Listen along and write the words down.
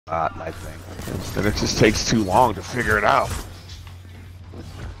not my thing. Then it just takes too long to figure it out.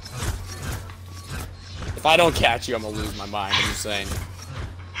 If I don't catch you, I'm gonna lose my mind. I'm just saying.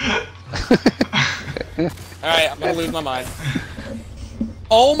 Alright, I'm gonna lose my mind.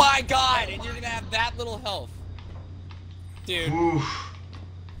 Oh my god! And you're gonna have that little health. Dude. Oof.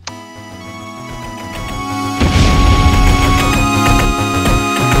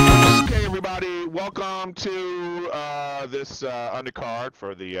 Okay, everybody, welcome to this undercard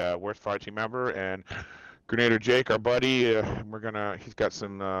for the worst Fireteam member, and Gernader Jake, our buddy. He's got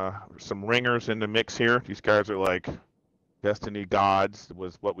some ringers in the mix here. These guys are like Destiny gods,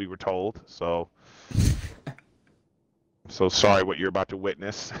 was what we were told. So sorry what you're about to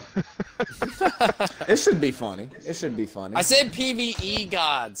witness. It should be funny. It should be funny. I said PvE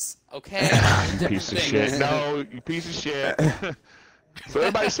gods, okay? You piece of shit. No, you piece of shit. So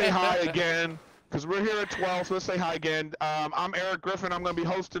everybody say hi again, because we're here at 12, so let's say hi again. I'm Erik Griffin. I'm going to be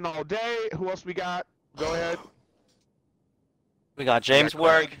hosting all day. Who else we got? Go ahead. We got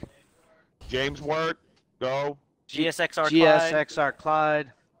Jameswerk. Jameswerk. Go. GSXRClyde. GSXRClyde.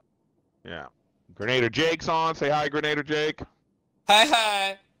 Yeah. Gernader Jake's on. Say hi, Gernader Jake. Hi,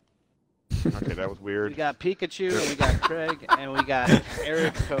 hi. Okay, that was We weird. got Pikachu, and we got Craig, and we got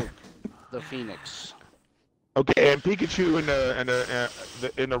Erik Koch, the Phoenix. Okay, and Pikachu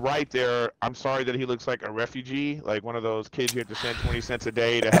in the right there. I'm sorry that he looks like a refugee, like one of those kids you have to send 20 cents a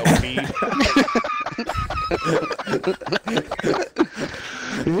day to help feed.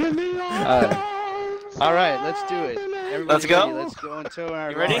 All right, let's do it. Everybody Let's go. ready? Let's go into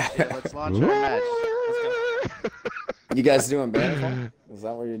our You ready? launch. Yeah, let's launch our match. You guys doing Bannerfall? Is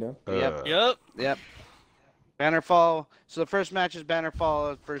that what you're doing? Yep. Bannerfall. So the first match is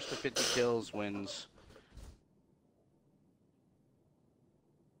Bannerfall. First to 50 kills wins.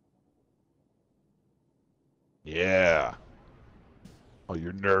 Yeah. Oh,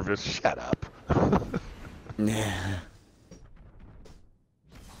 you're nervous? Shut up. Yeah.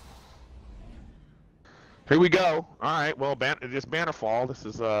 Here we go. All right. Well, this Bannerfall. This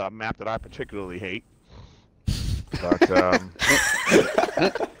is a map that I particularly hate. But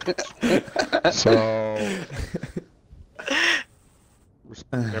so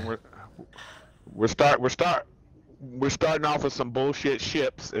we're starting off with some bullshit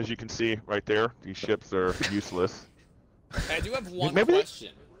ships, as you can see right there. These ships are useless. I do have one Maybe-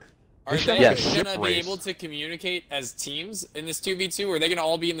 question. Are should they have a gonna ship be race. able to communicate as teams in this 2v2, or are they gonna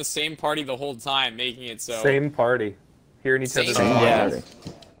all be in the same party the whole time, making it so? Same party. Hearing each other's Same voices.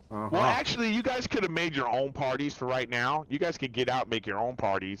 party. Well, actually, you guys could have made your own parties for right now. You guys could get out, make your own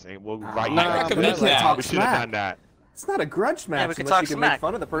parties, and we'll invite you. I guys. recommend we can't that. talk We should have smack. done that. It's not a grudge match we can unless talk you can smack. make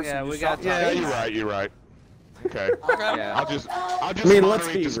fun of the person. Yeah, who we shot got- you. Yeah, you're right. Okay. Okay. Yeah. I'll just I mean, let's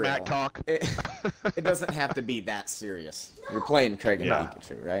moderate be the smack real. talk. It doesn't have to be that serious. You're playing Craig and Yeah.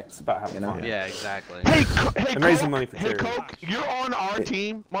 Pikachu, right? It's about having You know? fun. Yeah, exactly. Hey, And raising Coke, money for hey, charity. Coke, you're on our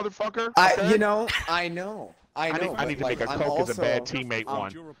team, motherfucker. I okay? know. I need but, to make a I'm Coke as a also- bad teammate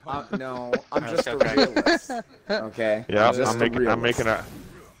one. No, I'm just a Okay. realist. Okay. Yeah, just I'm a making realist.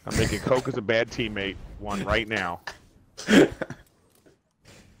 I'm making Coke as a bad teammate one right now.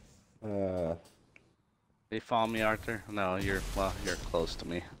 They follow me, Arthur? No, you're close to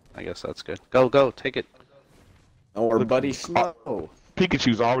me. I guess that's good. Go, take it. Or Look, Buddy Snow.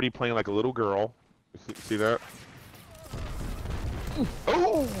 Pikachu's already playing like a little girl. See that?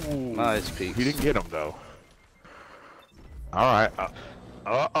 Oh! Nice peek. He didn't get him though. All right.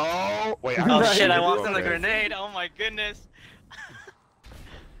 Uh-oh. Wait. Oh Right. shit, I walked on the Okay. grenade. Oh my goodness.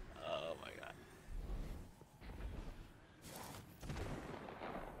 Oh my god.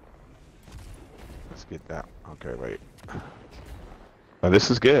 Let's get that. Okay, wait. Oh,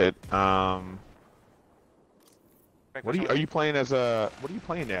 this is good. What are you playing as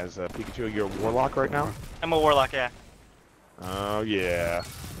Pikachu? You're a Warlock right now? I'm a warlock, yeah. Oh yeah.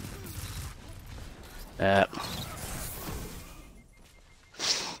 Yeah.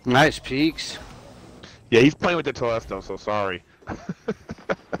 Nice peaks. Yeah, he's playing with the Telesto, so sorry.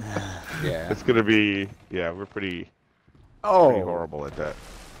 Yeah. It's gonna be we're pretty Oh. horrible at that.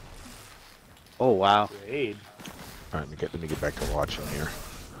 Oh wow. Raid. All right, let me get back to watching here.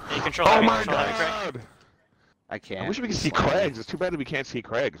 You control Oh heavy, my control heavy, Craig. god! I can't. I wish we could see Craig's. It's too bad that we can't see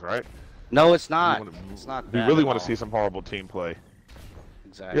Craig's, right? No, it's not. We It's not. We bad really at want to all. see some horrible team play.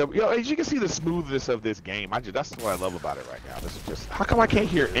 Exactly. Yeah, as you can see the smoothness of this game. That's what I love about it right now. This is just how come I can't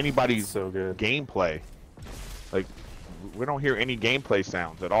hear anybody's So good. gameplay? Like we don't hear any gameplay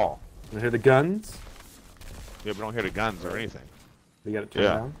sounds at all. You hear the guns? Yeah, we don't hear the guns or anything. You got it turned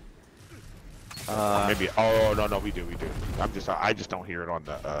Yeah. down? Maybe. Oh no, we do. I just don't hear it on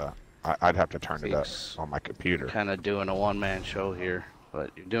the. I'd have to turn it up Thanks. on my computer. Kind of doing a one-man show here. but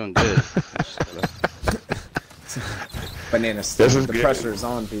you're doing good. Banana stick. This is The good. pressure is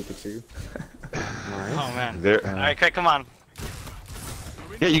on, Pikachu. Oh man. There. All right, Craig, come on.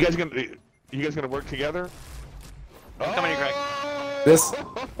 Yeah, you guys gonna work together? I'm coming to you, Craig. This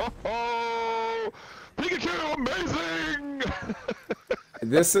Pikachu, amazing!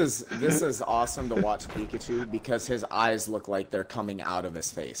 this is awesome to watch Pikachu because his eyes look like they're coming out of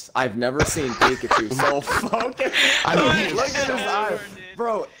his face. I've never seen Pikachu so focused. I know he is Look at his eyes,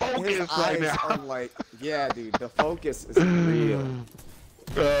 bro. His focused right eyes now. are like, yeah, dude. The focus is real.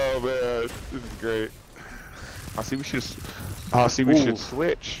 Oh man, this is great. I see we should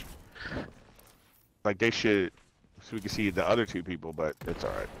switch. Like they should, so we can see the other two people, but it's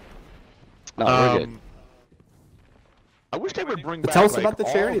all right. No, we're good. I wish they would bring back. Tell us like, about the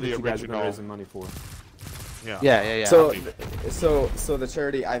all charity that the you guys are original. raising money for. Yeah. Yeah. So the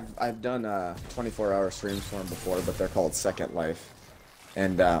charity I've done 24-hour streams for them before, but they're called Second Life,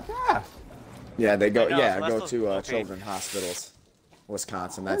 and yeah, they go I know, yeah so go that's to okay. children's hospitals,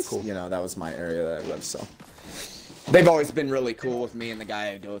 Wisconsin. That's cool. you know that was my area that I live, so they've always been really cool with me, and the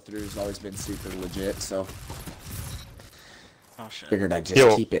guy I go through has always been super legit. So Oh shit. figured I'd just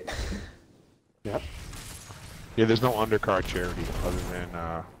Yo. keep it. Yep. Yeah, there's no undercard charity other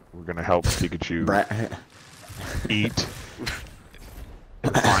than we're gonna help Pikachu eat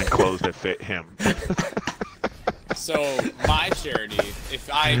and find clothes that fit him. So my charity, if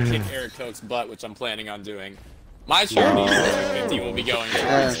I kick Erik Koch's butt, which I'm planning on doing, my charity for 250 will be going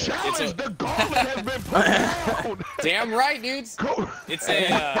towards. Challenge, the gauntlet has been put down. Damn right, dudes. It's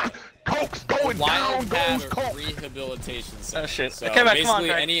a Coke's going down, wild goes cat Coke. rehabilitation center. Oh shit. So Okay, man, come on,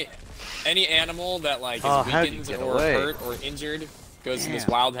 basically, Craig. any animal that like is Oh, how'd you weakened get or away? hurt or injured goes to this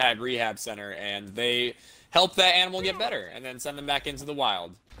Damn. wild hag rehab center, and they help that animal get better, and then send them back into the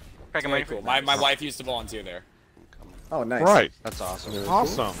wild. Craig, I'm Very ready for cool. you. My wife used to volunteer there. Oh, nice. Right, That's awesome.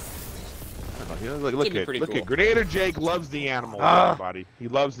 awesome. Look It'd be at pretty look cool. at Grenader Jake loves the animals, everybody. He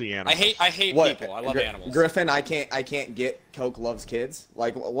loves the animals. I hate What, people. I love animals. Griffin, I can't get Coke loves kids.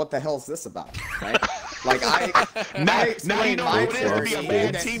 Like, what the hell is this about? Right? Like I Now you explained know my what it is to be a charity,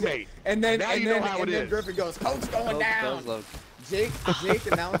 bad and teammate. And then Now and you know then, how and it then is. Griffin goes, Coke's going down. Does love-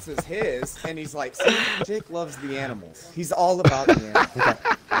 Jake announces his, and he's like, see, Jake loves the animals. He's all about the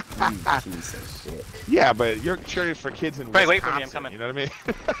animals. You piece of shit. Yeah, but your charity is for kids in Craig, Wisconsin. wait for me, I'm coming. You know what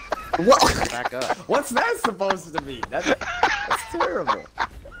I mean? What? Back up. What's that supposed to mean? That's terrible.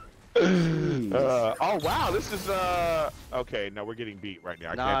 Jeez. Oh wow, this is okay. No, we're getting beat right now.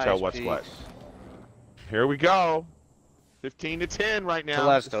 I can't Nice, tell what's Pete. what. Here we go. 15-10 right now.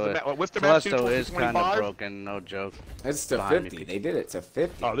 This is Telesto, what's the match? Telesto is kind of 25? broken, no joke. It's to Behind me, 50. Pete. They did it to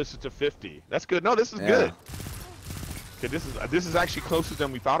 50. Oh, this is to 50. That's good. No, this is Yeah. good. Okay, this is actually closer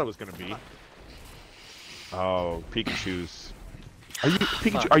than we thought it was gonna be. Oh, Pikachu's. Are you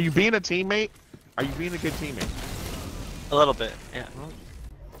Pikachu? Are you being a teammate? Are you being a good teammate? A little bit, yeah.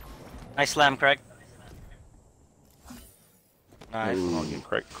 Nice slam, Craig. Nice. Oh,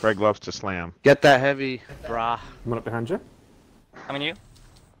 yeah, Craig loves to slam. Get that heavy, brah. Coming up behind you. Coming to you.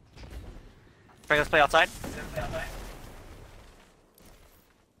 Craig, let's play outside.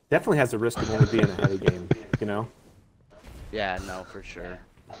 Definitely has the risk of only being a heavy game, you know? Yeah, no, for sure.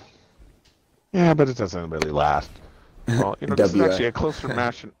 Yeah, but it doesn't really last. Well, you know, this is WF. actually a closer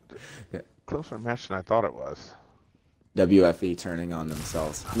match. Yeah. Closer match than I thought it was. WFE turning on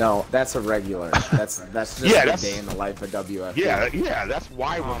themselves. No, that's a regular. That's just Yeah, a that's- day in the life of WFE. Yeah, that's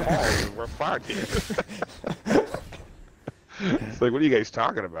why we're called. We're Fireteam. It's like, what are you guys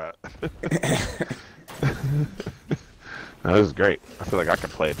talking about? No, this is great. I feel like I can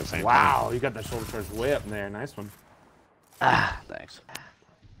play at the same time. Wow, you got that shoulder charge way up in there. Nice one. Ah, thanks.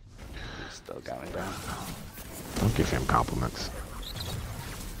 Still got me down. Don't give him compliments.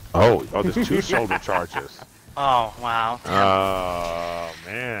 Oh, there's two shoulder charges. Oh, wow. Oh,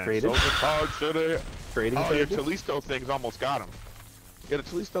 man. Traded? Shoulder charge today. Trading Oh, your charges? Talisto thing's almost got him. Yeah, the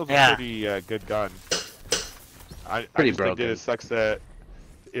Talisto's Yeah. a pretty good gun. I Pretty just think that broken. it sucks that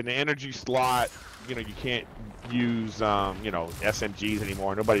in the energy slot, you know, you can't use, you know, SMGs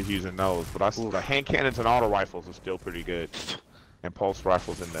anymore. Nobody's using those. But the hand cannons and auto rifles are still pretty good. And pulse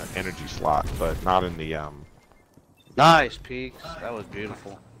rifles in the energy slot, but not in the, Nice, Peaks. That was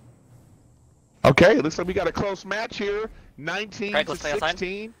beautiful. Okay, looks like we got a close match here. 19 Craig, to let's play outside.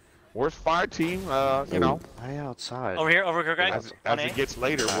 16. Where's Fireteam? You know, Way outside. Over here, Craig. as On it A. gets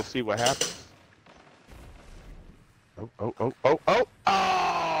later, we'll see what happens.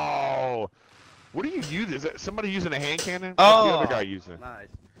 Oh! What are you using? Is that somebody using a hand cannon? What's the other guy using? Nice.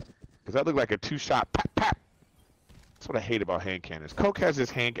 Because that looked like a two-shot pap pap. That's what I hate about hand cannons. Coke has his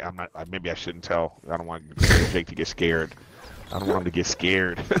hand. Maybe I shouldn't tell. I don't want Jake to get scared. I don't want him to get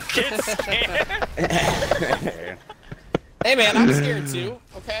scared. Get scared. Hey man, I'm scared too.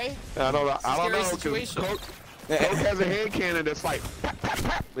 Okay. I don't know. Because Situation. Coke has a hand cannon that's like pap pap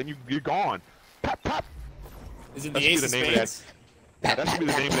pap, then you're gone. Pap pap. Is it the That should ace be of the name of spades? That should be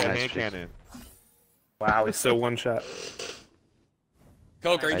the name of that hand cannon. Wow, he's so one shot.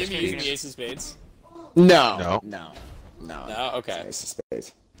 Coke, are you Nice gonna be using piece. the ace of spades? No. No. No. Okay. Ace of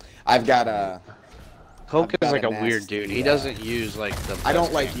spades. I've got a. Coke I've is like got a a weird nasty, dude. He doesn't use like the. I don't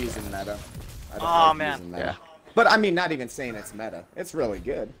best like hand. using meta. I don't Aw, like man. using meta. Yeah. But I mean, not even saying it's meta. It's really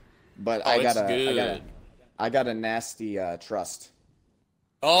good. But Oh, it's good. I got a nasty trust.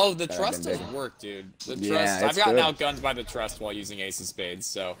 Oh, the I've trust been doesn't digging. work, dude. The Yeah, trust. I've it's gotten good. outgunned by the trust while using ace of spades.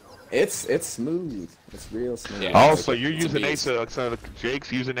 So. It's smooth. It's real smooth. Yeah. Oh, so you're It's a using beast. so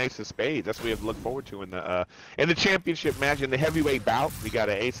Jake's using ace of spades. That's what we have to look forward to in the championship match in the heavyweight bout. We got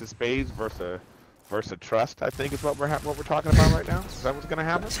an ace of spades versus trust. I think is what we're talking about right now. Is that what's gonna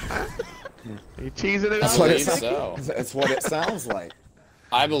happen? Are you teasing it That's out? what I it believe sounds. so. That's what it sounds like.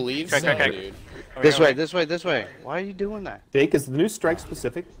 I believe so, Craig. dude. This way, this way, this way. Why are you doing that? Jake, is the new strike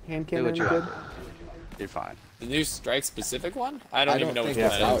specific hand Do cannon what you good? want. You're fine. The new strike specific one? I don't I even don't know which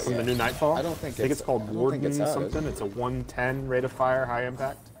think one it's that out is. From the yet. new Nightfall? I don't think it's it's- called I don't Warden think it's out, is something. it? It's a 110 rate of fire, high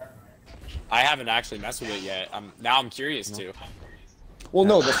impact. I haven't actually messed with it yet. Now I'm curious to. Well,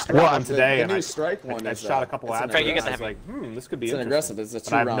 no, the I strike. got one today, the and new I strike one I is shot a couple it's an ads. Craig, you I get was the like, this could be It's an interesting. aggressive. It's a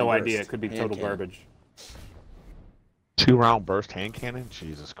But I have no two-round idea. burst It could be hand total cannon. garbage. 2-round burst hand cannon.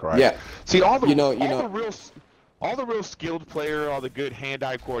 Jesus Christ. Yeah. See all the You know- all the real skilled player, all the good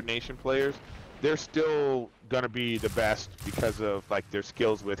hand-eye coordination players, they're still gonna be the best because of like their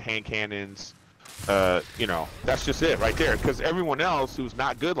skills with hand cannons. You know, that's just it right there. Because everyone else who's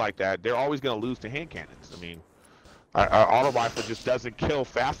not good like that, they're always gonna lose to hand cannons. I mean, our auto rifle just doesn't kill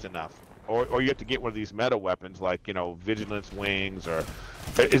fast enough. Or you have to get one of these meta weapons like, you know, vigilance wings, or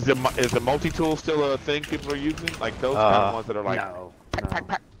is the multi-tool still a thing people are using? Like those kind of ones that are like No.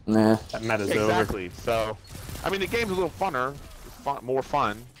 Nah. That meta's over. exactly. So, I mean, the game's a little funner, more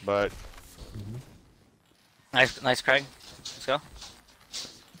fun, but Nice, Craig. Let's go.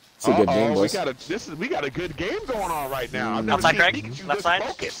 It's a good game, we boys. got a good game going on right now. I've never Outside, seen Craig? Pikachu Left this side?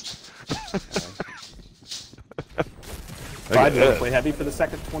 focused. Clyde, you want to play heavy for the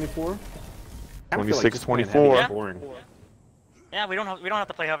second 24? 26, just playing 24. heavy is boring. Yeah, we don't have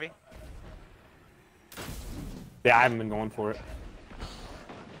to play heavy. Yeah, I haven't been going for it.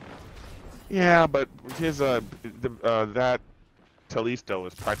 Yeah, but his that Talisto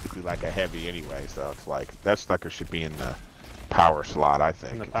is practically like a heavy anyway, so it's like that sucker should be in the power slot. I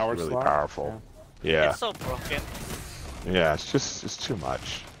think In the It's power really slot? powerful. Yeah, It's so broken. yeah, it's too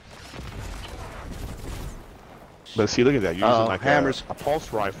much. But see, look at that. You're using like hammers. a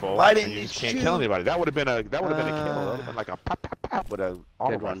pulse rifle, Why and didn't you you just can't shoot? kill anybody. That would have been a kill. That would have been like a pop pop pop with a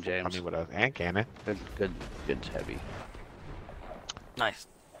auto Good one, rifle. James. I mean, with a hand cannon. Good heavy. Nice.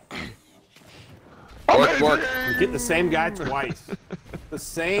 Work. We get the same guy twice. The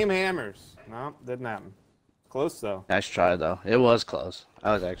same hammers. No, didn't happen. Close though. Nice try though. It was close.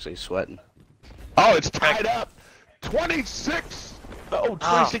 I was actually sweating. Oh, it's tied up. 26. Oh,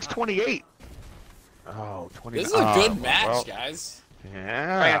 26-28. Oh, 20. This is a good match, well, guys.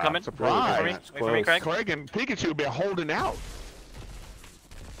 Yeah. Craig, I'm coming. Surprise. Wait for me, Craig. Craig and Pikachu have been holding out.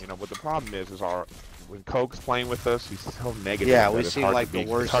 You know, but the problem is when Coke's playing with us, he's so negative. Yeah, that we it's seem hard like to the be,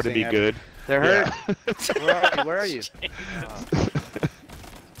 worst It's hard to thing be ever. good. They're hurt. Where are you?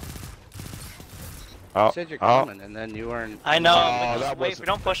 Oh, You said you're coming, and then you weren't. I know. Oh, but that just wait. was- We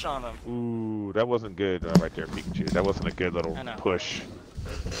don't push on them. Ooh, that wasn't good right there, Pikachu. That wasn't a good little I know. push.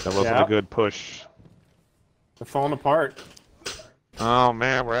 That wasn't Yeah. a good push. They're falling apart. Oh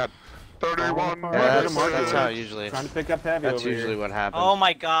man, we're at 31. Yeah, Yeah, Mark that's is how it usually. Trying to pick up heavy That's over usually here. what happens. Oh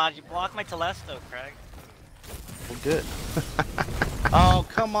my God! You blocked my Telesto, Craig. Well, good. Oh,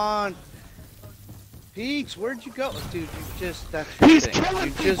 come on. Peaks, where'd you go? Dude, you just, He's thing. killing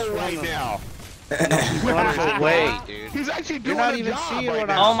You just people right run now. away, dude. He's actually You're doing not a even job seeing right what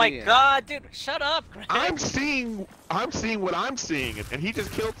now. Oh my seeing. God, dude! Shut up, Craig. I'm seeing what I'm seeing, and he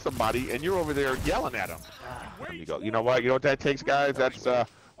just killed somebody, and you're over there yelling at him. There you go. You know what? You know what that takes, guys? That's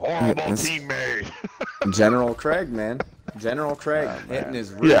horrible Yes. teammate. General Craig, man. General Craig hitting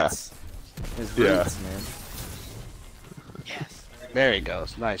his Yeah. roots. His Yeah. roots, man. Yes. There he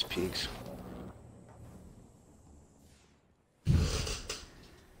goes. Nice peaks.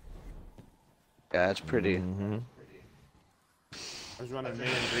 Yeah, that's pretty. I was running main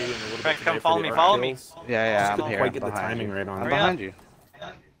and green and a little Craig, bit come today follow for me, the follow arc me. kills. Yeah, I'm Couldn't here. quite I'm get the behind timing you. right on I'm it. Hurry behind up. you.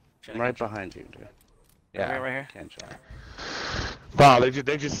 I'm right behind you, dude. Yeah, Right here. can't try. Wow,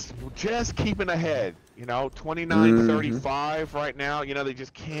 they're just keeping ahead. You know, 29-35 right now. You know, they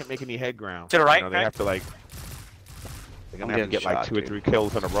just can't make any head ground. To the right, You know, they have to like. They're gonna have to get like 2 or 3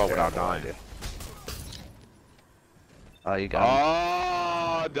 kills in a row without dying. Oh, you got him.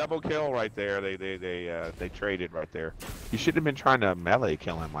 Oh, double kill right there. They traded right there. You should have been trying to melee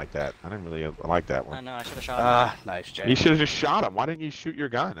kill him like that. I didn't really like that I one. know, I should have shot him. Ah, nice, Jay. You should have just shot him. Why didn't you shoot your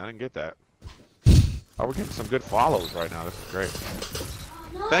gun? I didn't get that. Oh, we're getting some good follows right now. This is great.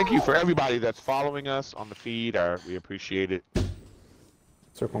 Thank you for everybody that's following us on the feed. We appreciate it.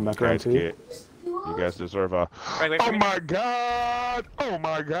 Circling back You around guys to you. you guys deserve a. Wait for Oh me. my God! Oh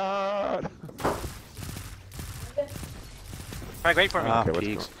my God! Frank, wait for me. Ah, Okay, what's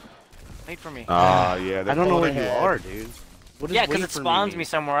Peaks. Wait for me. Yeah. I don't know where you are, dude. What is Yeah, because wait it for spawns me? me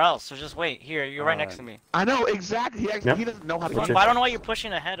somewhere else. So just wait. Here, you're right next to me. I know exactly. He doesn't know how to Gotcha. get. But I don't know why you're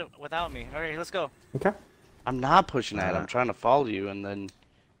pushing ahead without me. All right, let's go. Okay. I'm not pushing that. I'm trying to follow you, and then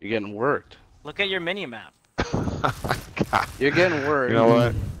you're getting worked. Look at your mini map. God. You're getting worked. You know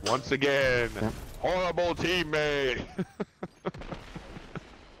what? Once again, horrible teammate.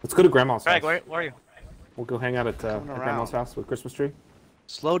 Let's go to Grandma's Frank, house. where are you? We'll go hang out at Grandma's house with Christmas tree.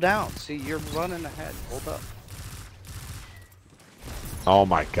 Slow down. See, you're running ahead. Hold up. Oh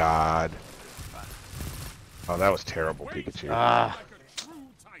my God. Oh, that was terrible, Pikachu. Ah.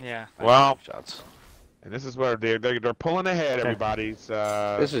 Yeah. Well, Shots. and this is where they're pulling ahead. Everybody's.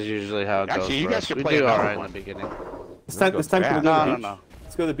 This is usually how it goes. Actually, you for guys us. should We play do another alright in one. the beginning. It's time to go to the No, beach. no.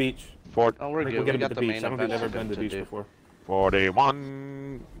 Let's go to the beach. Oh, we're We'll good. get We him got to the the main beach. I don't think event I've ever been to the beach do. before.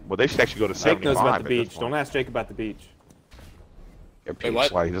 41. Well, they should actually go to Jake 75. knows about the at this beach. point. Don't ask Jake about the beach. Wait,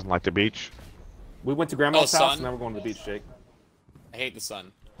 what? Why he doesn't like the beach? We went to Grandma's house, sun? and now we're going to the beach, Jake. I hate the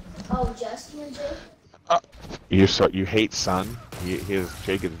sun. Oh, Justin and Jake? You hate sun.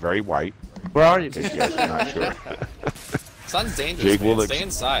 Jake is very white. Where are you? In case you guys are not sure. Sun's dangerous, Jake man. will Stay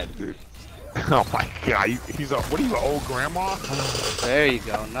inside. Oh my God, what are you, an old grandma? There you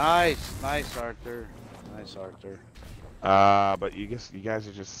go. Nice, Arthur. Nice, Arthur. But you guys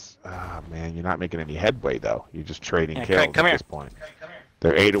are just, man, you're not making any headway though. You're just trading Yeah, kills Craig, come at here. this point.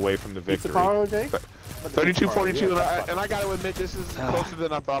 They're 8 away from the Pizza victory. parlor, Jake? 32-42, and I got to admit, this is closer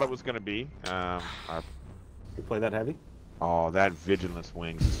than I thought it was going to be. You play that heavy? Oh, that Vigilance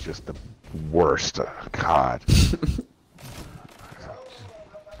Wings is just the worst. God.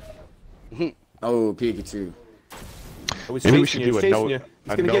 Oh, Pikachu. Oh, he's Maybe we chasing should you. do He's a chasing no, you.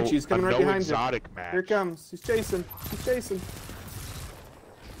 He's gonna get you. He's coming right behind you. exotic match. Here it comes. He's chasing. He's chasing.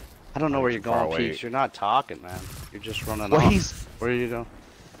 I don't know where you're Far going, away. Peach. You're not talking, man. You're just running Well, off. Where are you going?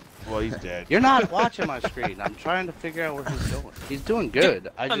 Well, he's dead. You're not watching my screen. I'm trying to figure out where he's going. He's doing good.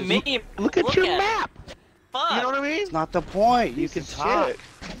 I A just, mini. Look at your map. Fuck. You know what I mean? it's not the point. You can Piece of talk. shit.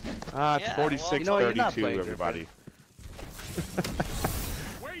 It's Yeah, well, 46-32, you know what, you're not playing good, everybody.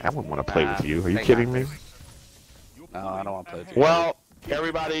 I wouldn't want to play with you. Are you hang kidding on. me? No, I don't want to play with you. Well,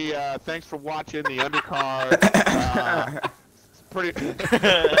 everybody, thanks for watching the undercard.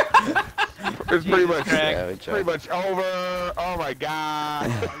 It's pretty much Yeah, we pretty much over. Oh my God.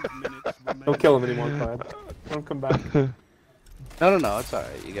 Don't kill him anymore, Clyde. Let him come back. No, it's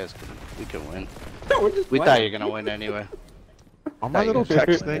alright. You guys we can win. No, we're just We playing. thought you were gonna win anyway. Are my Thought you little were gonna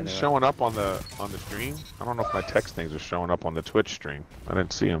text win things anyway. showing up on the stream? I don't know if my text things are showing up on the Twitch stream. I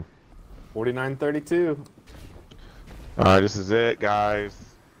didn't see them. 49-32. All right, this is it, guys.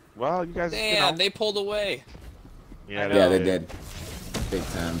 Well, you guys. Damn, they pulled away. Yeah, Yeah, they did. Big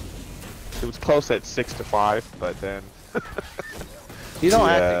time. It was close at 6-5, but then. You don't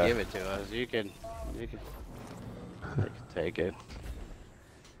have Yeah. to give it to us. You can take it.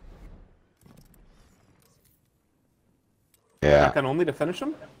 Yeah. Shotgun only to finish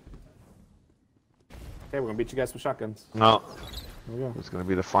him? Okay, we're gonna beat you guys with shotguns. No, Here we go. it's gonna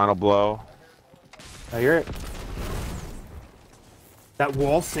be the final blow. I hear it. That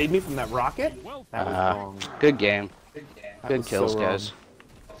wall saved me from that rocket? That was wrong. Good game. That Good was kills, so wrong. guys.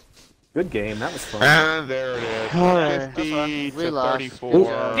 Good game. That was fun. And there it is. Alright. 50 We to lost. 34.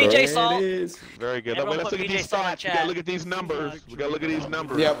 DJ Salt. Very good. Everyone Let's put look at DJ these Salt in stats. We chat. gotta look at these numbers. We gotta look at these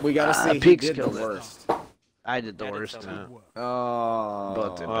numbers. Yep, we gotta see who Peaks did the killed it. worst. I did the I did worst. so. Oh.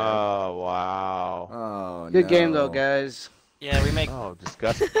 Both did. Oh wow. Oh, Good game no. though, guys. Yeah, we make. Oh,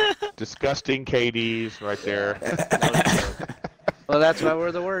 disgusting KDs right there. Well, that's why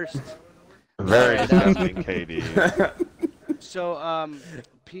we're the worst. Very Alright, disgusting KDs. So,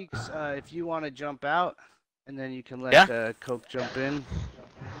 Peaks, if you want to jump out, and then you can let Yeah. Coke jump in.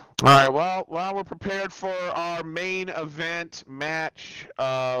 All right. Well, we're prepared for our main event match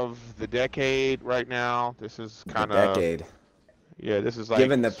of the decade right now. This is The kind of decade. Yeah, this is like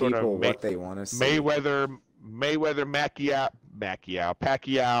Giving the sort of people what they want to see. Mayweather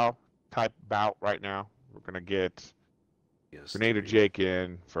Pacquiao type bout right now. We're gonna get Gernader Jake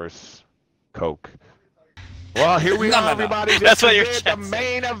in versus Koch. Well, here we are, everybody. This That's what is you're it, the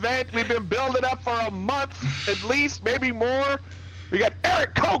main event. We've been building up for a month, at least, maybe more. We got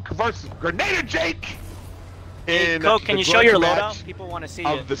Erik Koch versus Gernader Jake. In Koch, can you show your loadout? People want to see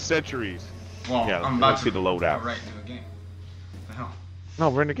of it. the centuries. Well, Yeah, I'm let's about see to the loadout. go right into the game. What the hell? No,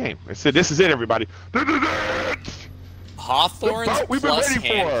 we're in the game. I said, this is it, everybody. This is it. Hawthorne's The bout we've been plus waiting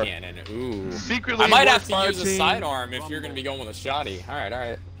hand for. cannon. Ooh. Secretly, I might have worst to use a Fireteam- sidearm if you're going to be going with a shotty. All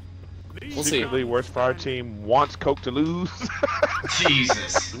right. We'll see. Secretly, worst Fireteam wants Koch to lose.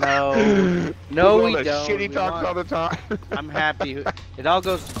 Jesus. No, Doing we the don't. shit he We talks want- all the time. I'm happy. It all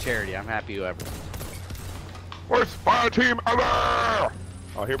goes to charity. I'm happy whoever. Worst Fireteam ever!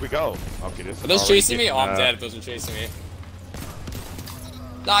 Oh, here we go. Okay, this is Are those already chasing me? getting, Oh, I'm dead if those are chasing me.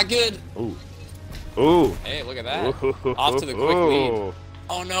 Not good. Ooh. Hey, look at that. Off to the quick lead.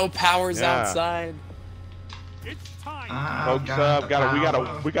 Oh no, power's Yeah. outside. Folks,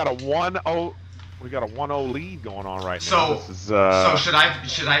 we got a 1-0. We got a 1-0 lead going on right now. So, This is, so should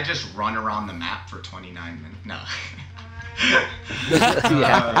I just run around the map for 29 minutes? No.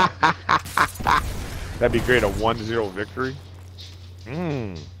 Yeah. that'd be great, a 1-0 victory.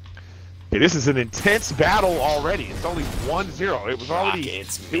 Okay, this is an intense battle already. It's only 1-0. It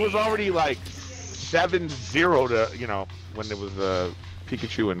was already like 7-0 to, you know, when it was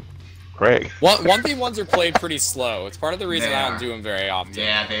Pikachu and Craig. 1v1s are played pretty slow. It's part of the reason They I don't are. do them very often.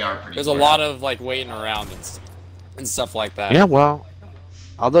 Yeah, they are pretty. There's a lot of like waiting around and stuff like that. Yeah, well,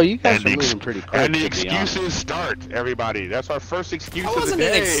 Although you guys and are the, moving pretty quick. and the to be honest. excuses start, everybody. That's our first excuse That of the wasn't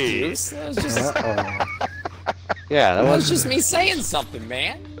day. an excuse. That was just, Yeah, that was just me saying something,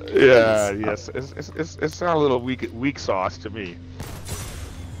 man. Yeah, yes, it's our little weak sauce to me.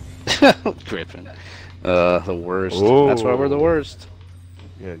 Griffin. The worst. Ooh. That's why we're the worst.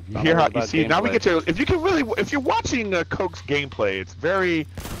 Yeah, you Not hear all how you about see now we gameplay. get to if you're watching Koch's gameplay, it's very,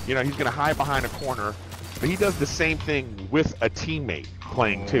 you know, he's gonna hide behind a corner, but he does the same thing with a teammate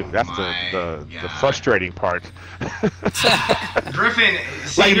playing too. That's my the God. frustrating part. Griffin,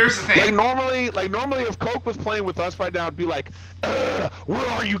 see, here's the thing. Like normally if Koch was playing with us right now, it'd be like, where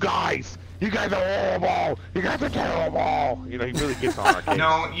are you guys? You guys are horrible. You guys are terrible. You know, he really gets on our case.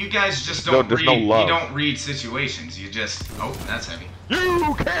 No, you guys just don't there's read. no love. You don't read situations. You just. Oh, that's heavy.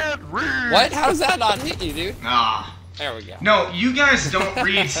 You can't read. What? How does that not hit you, dude? Ah. There we go. No, you guys don't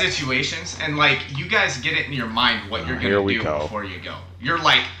read situations, and like you guys get it in your mind what you're Here gonna we do go. before you go. You're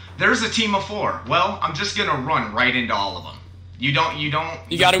like, there's a team of 4. Well, I'm just gonna run right into all of them. You don't. You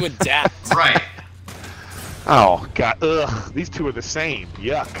got to adapt. Right. Oh God! Ugh, these two are the same.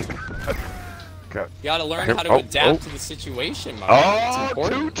 Yuck. God. You got to learn how to adapt to the situation, man. Oh, It's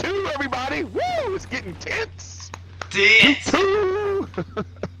important. 2-2, everybody! Woo! It's getting tense. Did. 2.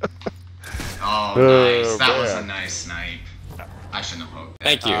 Oh, nice. That was man. a nice snipe. I shouldn't have poked that.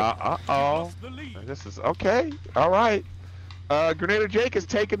 Thank you. Uh-oh. This is okay. All right. Gernader Jake is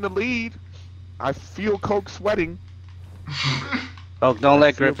taking the lead. I feel Koch sweating. Oh, don't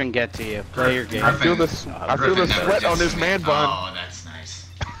let Griffin get to you. Play your game. I feel the sweat on this man bun. Oh, that's nice.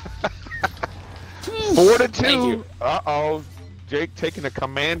 4-2. Thank you. Uh-oh. Jake taking a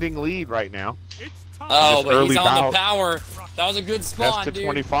commanding lead right now. Oh, This but he's early on bout. the power. That was a good spawn, Best to dude.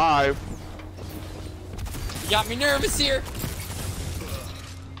 25. You got me nervous here.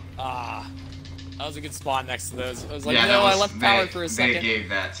 Ah, that was a good spawn next to those. I was like, Yeah, no, that was, I left power for a second. They gave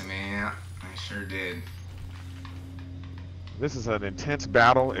that to me. Yeah, I sure did. This is an intense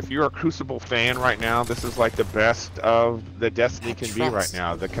battle. If you're a Crucible fan right now, this is like the best of the Destiny can be right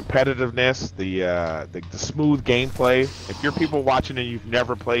now. The competitiveness, the smooth gameplay. If you're people watching and you've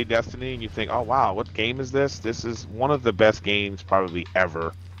never played Destiny and you think, oh wow, what game is this? This is one of the best games probably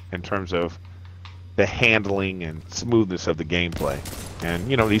ever in terms of the handling and smoothness of the gameplay.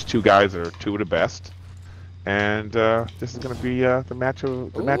 And you know, these two guys are two of the best. And this is going to be the match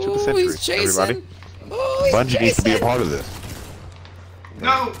of the century. He's chasing. Everybody, Ooh, he's Bungie needs to be a chasing. part of this.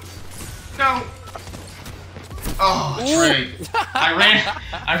 No! No! Oh, trade. I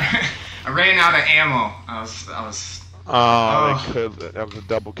ran out of ammo. I was. Oh, that was a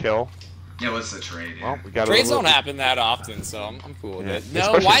double kill. It was a trade. Yeah. Well, we got Trades a don't little happen that often, so I'm cool with Yeah, it. No,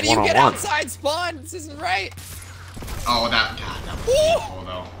 especially why do you get one-on-one. outside spawn? This isn't right. Oh, that was beautiful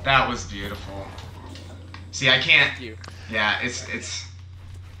though. That was beautiful. See, I can't. Thank you. Yeah, it's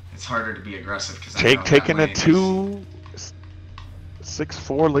harder to be aggressive because Jake taking a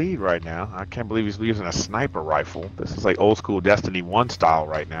 6-4 lead right now. I can't believe he's using a sniper rifle. This is like old school Destiny 1 style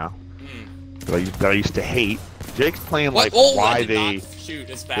right now. That I used to hate. Jake's playing like I why did they not shoot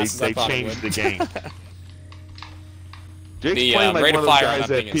as fast as I they thought it changed the would. game. Jake's The playing like rate one of of those fire on guys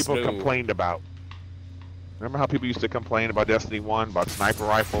that that thing is people smooth. complained about. Remember how people used to complain about Destiny 1, about sniper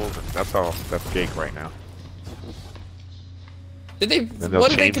rifles? That's Jake right now. Did they? Then they'll What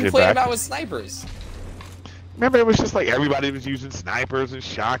did they change it complain back. about with snipers? Remember, it was just like everybody was using snipers and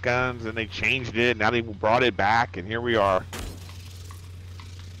shotguns, and they changed it. Now they brought it back, and here we are.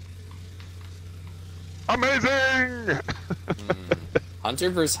 Amazing! Hunter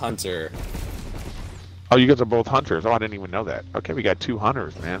versus Hunter. Oh, you guys are both hunters. Oh, I didn't even know that. Okay, we got 2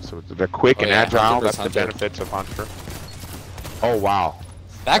 hunters, man. So they're quick Oh, and yeah, agile. Hunter That's versus the Hunter. benefits of hunter. Oh, wow.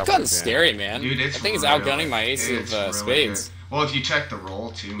 That gun's was, scary, man. Dude, it's that thing is really- outgunning my ace it's of really spades. good. Well, if you check the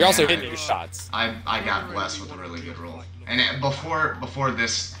roll too, You're also man, hitting your shots. I got blessed with a really good roll. And before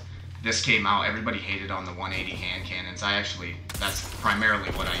this came out, everybody hated on the 180 hand cannons. That's primarily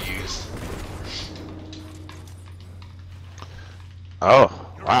what I used.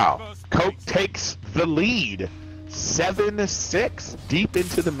 Oh, wow. Koch takes the lead. 7-6 deep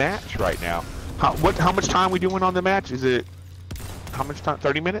into the match right now. How much time we doing on the match? Is it how much time?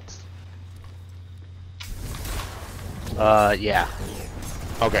 30 minutes? Yeah.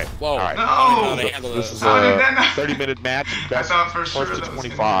 Okay. Whoa. All right. No! I don't know how to handle This this. is How did a that not- 30-minute match. Best thought for sure first that to was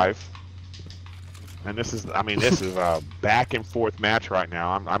gonna 25. And this is a back and forth match right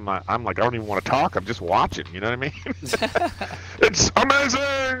now. I'm like, I don't even want to talk. I'm just watching. You know what I mean? It's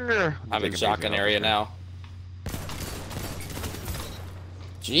amazing. I'm in shotgun area now.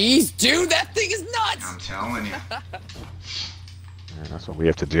 Jeez, dude, that thing is nuts! I'm telling you. Yeah, that's what we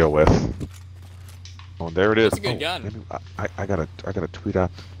have to deal with. Oh, there it is. That's a good gun. Maybe I gotta tweet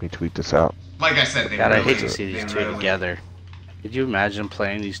out. Let me tweet this out. Like I said, they God, I really, hate to see these they two really- together. Could you imagine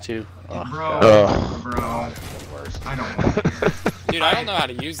playing these two? Oh, Bro, God. bro, I don't want to. Dude, I don't know how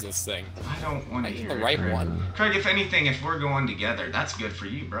to use this thing. I don't want to I'm hear the it, right Craig. one. Craig, if anything, if we're going together, that's good for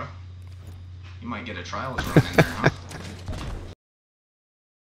you, bro. You might get a trials run in there, huh?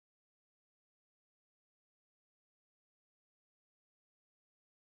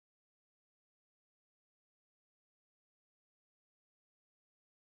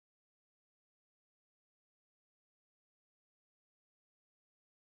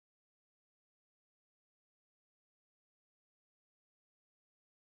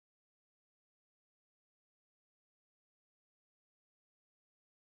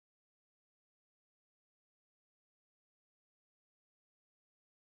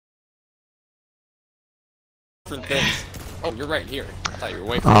 Different things. Oh, you're right here. I thought you were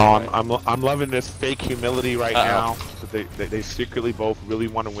away from Oh, I'm loving this fake humility right now. They secretly both really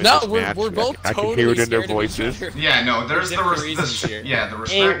want to win No, this we're match. both I can totally hear it in their scared of each voices. other. Yeah, no, there's the different reasons here. yeah, the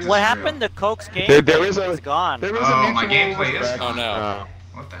respect Hey, is what real. happened to Koch's game? There is It's gone. There is Oh, a my mutual gameplay is respect. gone. Oh no.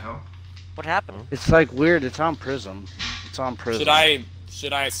 What the hell? What happened? It's like weird. It's on Prism. It's on Prism.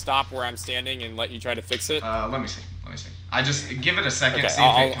 Should I stop where I'm standing and let you try to fix it? Let me see. I just give it a second, Okay, see if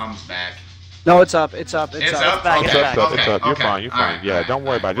I'll- it comes back. No, it's up. It's up. It's up. up? back, It's Okay, up, it's up, it's okay, up. You're okay. fine, you're fine. Alright, Yeah, alright, don't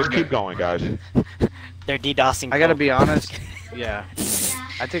worry about it. Just we're keep good. going, guys. They're DDoSing. I gotta Koch. be honest. Yeah.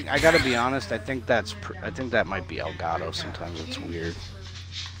 I gotta be honest. I think that might be Elgato. Sometimes it's weird.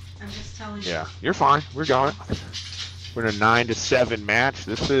 I'm just telling you. Yeah, you're fine. We're going. We're in a 9-7 match.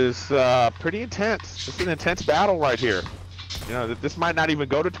 This is pretty intense. This is an intense battle right here. You know, this might not even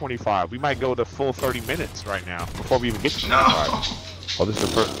go to 25. We might go to full 30 minutes right now before we even get to 25. No! Oh, this is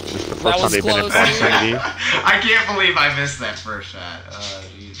the first That time was they've been in close, proximity. I can't believe I missed that first shot.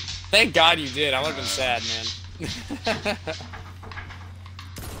 Jeez. Thank God you did. I would have been sad, man.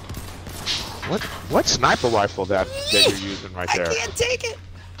 What sniper rifle that you're using right there? I can't take it.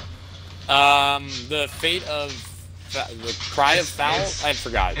 The fate of the cry of foul. I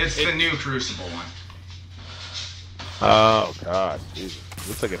forgot. It's the new Crucible one. Oh God, Jesus.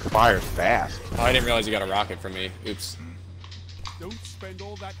 Looks like it fires fast. Oh, I didn't realize you got a rocket from me. Oops. Don't spend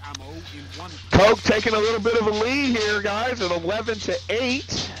all that ammo in one. Koch taking a little bit of a lead here, guys, at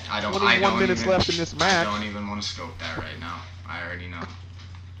 11-8. I don't 21 minutes even, left in this match. I don't even want to scope that right now. I already know.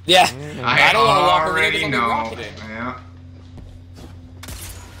 Yeah. I don't want to walk over there already because know. I'll be rocketed. Yeah.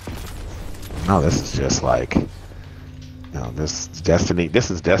 No, this is just like, no, this is Destiny.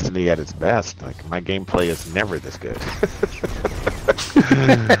 This is Destiny at its best. Like my gameplay is never this good.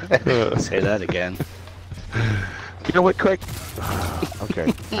 Say that again. You know what, Craig?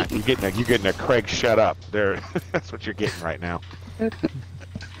 Okay, you're getting a Craig. Shut up. There, that's what you're getting right now. I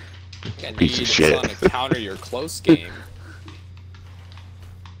Piece need of shit. someone to counter your close game.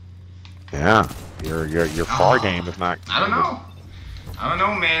 Yeah, your far Oh, game is not. I don't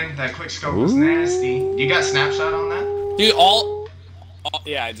know, man. That quick scope was nasty. You got snapshot on that? Dude, all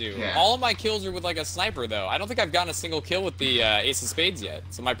Yeah, I do. Yeah. All of my kills are with like a sniper, though. I don't think I've gotten a single kill with the Ace of Spades yet.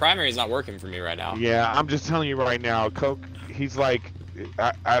 So my primary is not working for me right now. Yeah, I'm just telling you right now, Koch, he's like,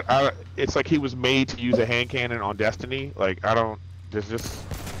 it's like he was made to use a hand cannon on Destiny. Like,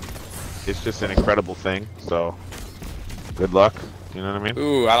 it's just an incredible thing. So, good luck. You know what I mean?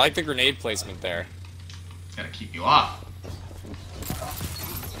 Ooh, I like the grenade placement there. Gotta keep you off.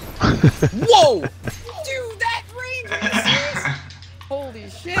 Whoa! Dude, that range! Are you serious? Holy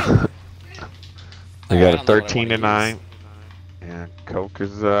shit! We got a 13-9, and Koch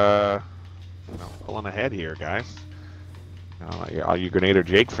is pulling ahead here, guys. All you Gernader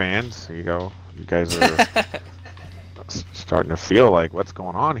Jake fans, here you go. You guys are starting to feel like what's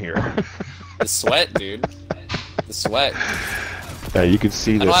going on here. The sweat, dude. The sweat. Yeah, you can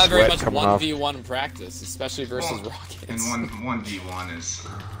see the I don't have very sweat much coming off. 1v1 practice, especially versus Rockets. And 1v1 is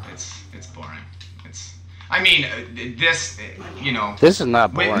it's boring. I mean, this, you know. This is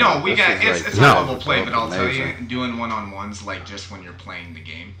not boring. It's high level play, but I'll tell you, doing one-on-ones, like just when you're playing the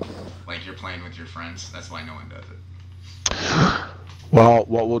game, like you're playing with your friends, that's why no one does it. Well,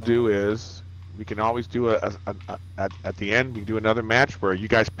 what we'll do is we can always do at the end. We can do another match where you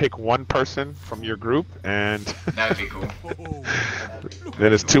guys pick one person from your group, and that'd be cool.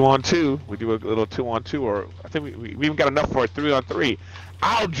 Then it's 2-on-2. We do a little 2-on-2, or I think we even got enough for a 3-on-3.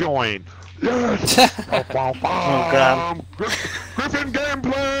 I'll join. Yes. Oh, God. Griffin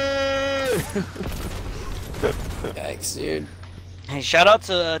gameplay. Yikes, dude. Hey, shout out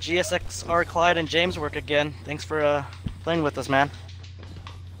to GSXRClyde and Jameswerk again. Thanks for playing with us, man.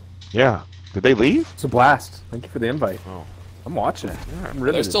 Yeah. Did they leave? It's a blast. Thank you for the invite. Oh. I'm watching it. I'm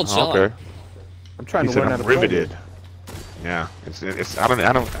riveted. They're still chilling. Okay. I'm trying He to said learn how I'm to play. riveted. Yeah. It's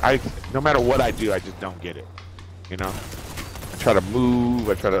no matter what I do, I just don't get it. You know? I try to move.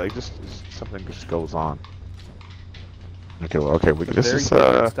 I try to something just goes on. Okay. Well. Okay. This Very is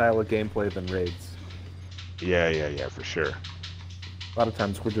different style of gameplay than raids. Yeah. For sure. A lot of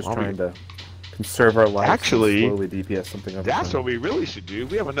times we're just trying to conserve our life. Actually, and slowly DPS something up. That's what we really should do.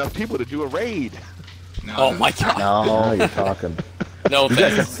 We have enough people to do a raid. No, oh my God. No, you're talking. No You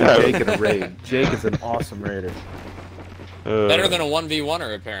guys thanks. can see Jake in a raid. Jake is an awesome raider. Better than a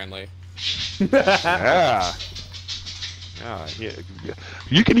 1v1er, apparently. Yeah. Yeah.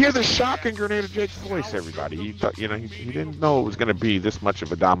 You can hear the shock in Gernader Jake's voice, everybody. He thought, he didn't know it was going to be this much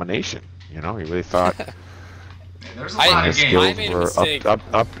of a domination. He really thought there's a lot of his games. skills I made a were mistake.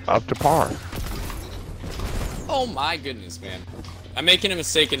 up to par. Oh my goodness, man. I'm making a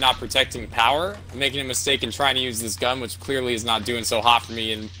mistake in not protecting power. I'm making a mistake in trying to use this gun, which clearly is not doing so hot for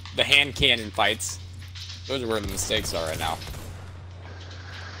me in the hand cannon fights. Those are where the mistakes are right now.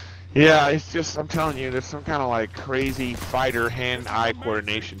 Yeah, it's just, I'm telling you, there's some kind of like crazy fighter hand-eye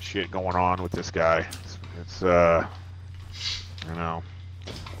coordination shit going on with this guy. It's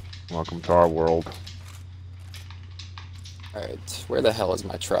welcome to our world. Alright, where the hell is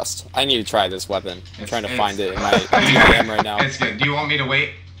my trust? I need to try this weapon. I'm trying to find it in my GM right now. It's good. Do you want me to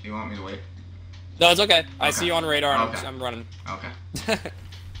wait? No, it's okay. I see you on radar and I'm running. Okay.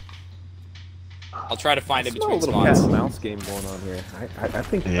 I'll try to find it between a little spawns. cat and mouse game going on here. I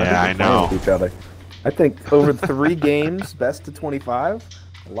think. Yeah, I know. With each other. I think over 3 games, best to 25,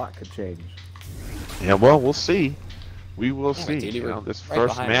 a lot could change. Yeah, well, we'll see. We will see. dude, This right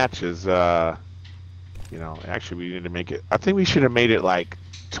first behind me. match is, actually we need to make it. I think we should have made it like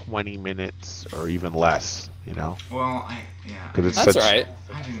 20 minutes or even less. Well, Because That's alright.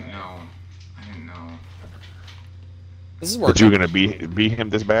 I didn't know. This is But working. you're gonna beat him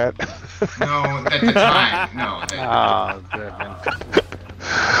this bad? No, at the time. No. Oh, Griffin.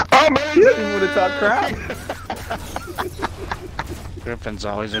 Amazing! Would have talked crap. Griffin's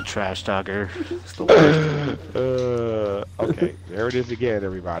always a trash talker. Okay, there it is again,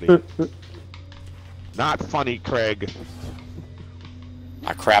 everybody. Not funny, Craig.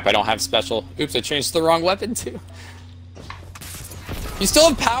 Ah, crap, I don't have special. Oops, I changed the wrong weapon, too. You still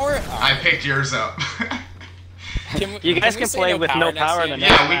have power? Oh, I picked yours up. You guys we can say play with no next power in game? the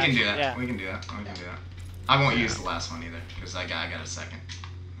Yeah, next we match. can do that. Yeah. We can do that. I won't use the last one either because I got a second.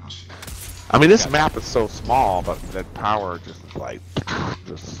 I'll shoot. I mean, this map is so small, but that power just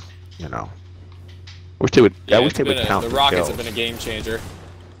Wish they would. Yeah, I wish it's they would been count the the Rockets kills. have been a game changer.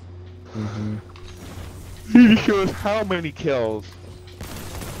 He shows how many kills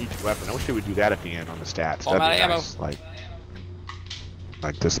each weapon. I wish they would do that at the end on the stats. All That'd be out of nice.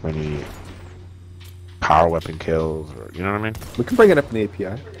 Like this many power weapon kills, or you know what I mean? We can bring it up in the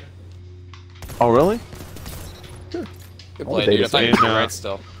API. Oh, really? Good All play, the dude. I data thought you sets. were right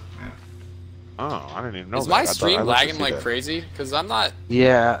still. Oh, I didn't even know Is that. my I thought- stream I'd love to lagging see like that. crazy? Because I'm not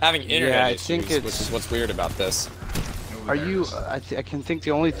Yeah. having internet yeah, I issues, think which is what's weird about this. Nope. Are you? I can think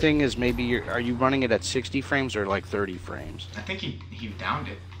the only thing is maybe are you running it at 60 frames or like 30 frames? I think he downed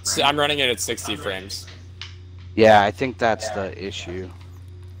it. Right? So I'm running it at 60 frames. Yeah, I think that's the issue.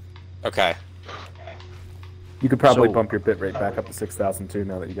 Okay. You could probably bump your bitrate back up to 6,002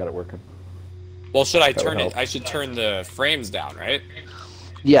 now that you got it working. Well, should I turn it? I should turn the frames down, right?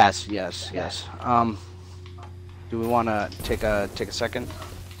 Yes. Do we want to take a second?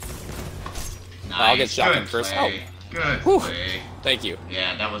 Nice. I'll get shotgun first. Oh, good play. Thank you.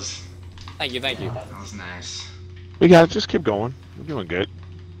 Yeah, that was. Thank you. That was nice. We got it. Just keep going. We're doing good.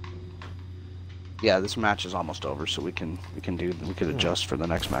 Yeah, this match is almost over, so we can adjust for the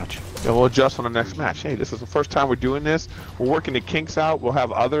next match. Yeah, we'll adjust on the next match. Hey, this is the first time we're doing this. We're working the kinks out. We'll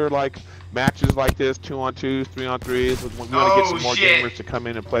have other matches like this, 2-on-2s, 3-on-3s. We want to get some more gamers to come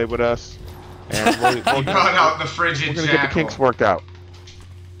in and play with us. And we'll brought out the frigid We're gonna jackal. get the kinks worked out.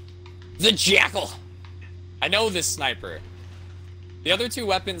 The jackal. I know this sniper. The other two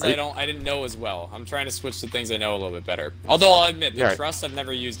weapons I didn't know as well. I'm trying to switch to things I know a little bit better. Although I'll admit, the trust I've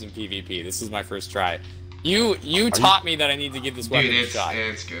never used in PvP. This is my first try. You taught me that I need to give this weapon a shot.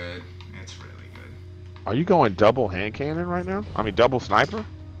 It's good. It's really good. Are you going double hand cannon right now? I mean, double sniper?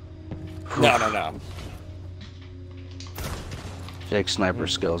 No. Jake's sniper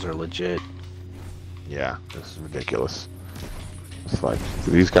skills are legit. Yeah, this is ridiculous. It's like,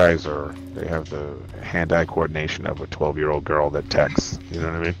 these guys they have the hand-eye coordination of a 12-year-old girl that texts. You know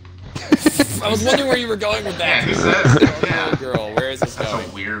what I mean? I was wondering where you were going with that. Yeah, girl, where is this going? That's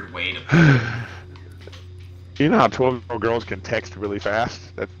a weird way to put it. You know how 12-year-old girls can text really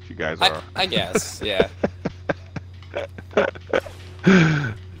fast? That's what you guys are. I guess, yeah.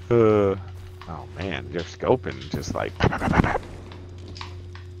 Oh man, they're scoping just like.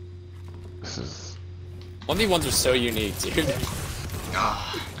 This is. 1v1s are so unique, dude.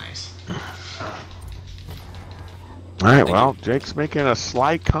 Oh, nice. Alright, well, Jake's making a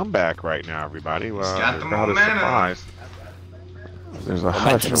slight comeback right now, everybody. Well, got the crowd is momentum. surprised. There's a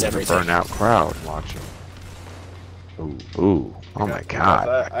hush of the burnout crowd watching. Ooh, oh my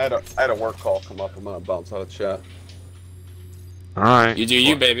god. I had a work call come up. I'm gonna bounce out of chat. Alright. You do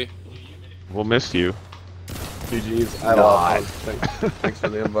you, baby. We'll miss you. GG's. Thanks for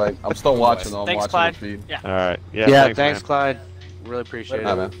the invite. I'm still watching though. I'm watching Clyde. the feed. Yeah. Alright. Yeah, thanks man. Clyde. Really appreciate it.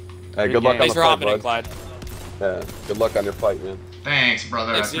 Man. Hey, good luck on Thanks the for fight, hopping in, bud. Clyde. Yeah, good luck on your fight, man. Thanks,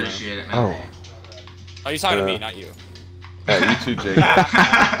 brother. Thanks, I appreciate it, man. Oh. Oh, you're talking to me, not you. Yeah, you too, Jake.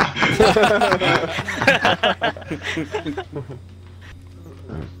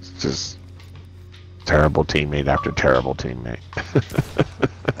 It's just terrible teammate after terrible teammate.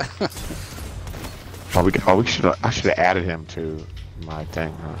 I should have added him to my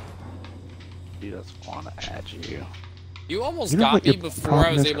thing, huh? He doesn't want to add you. You almost You know got what me your before I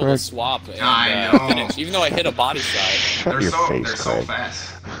problem was is, able to Craig? swap and I know. finish, even though I hit a body shot. Shut your face, they're so Craig. fast.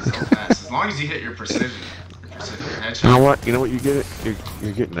 So fast. As long as you hit your precision. Your headshot. You know what? You know what you get it?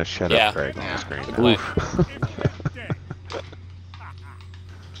 You're getting a shut Yeah. up, Craig, on Yeah. the screen. Good play.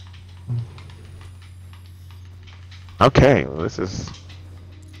 Okay, well, this is.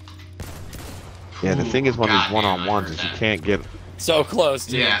 Yeah, the thing is, when these Goddamn, one-on-ones, I is heard you that. can't get. So close,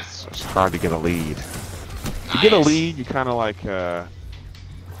 dude. Yeah. It's hard to get a lead. Nice. You get a lead, you kind of like. Oh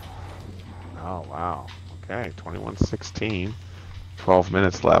wow. Okay, 21-16. 12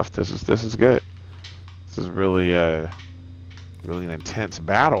 minutes left. This is good. This is really really an intense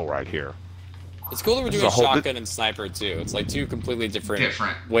battle right here. It's cool that we're This is doing a whole- shotgun and sniper too. It's like two completely different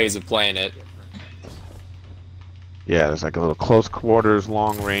ways of playing it. Yeah, there's like a little close quarters,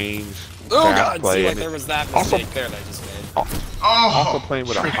 long range. Oh fast god, play, see, like and there was that also- mistake there that I just made. Also playing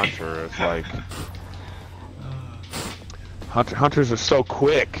with a hunter is like. Hunters are so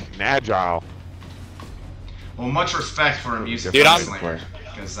quick and agile. Well, much respect for him using Dude, gunslinger.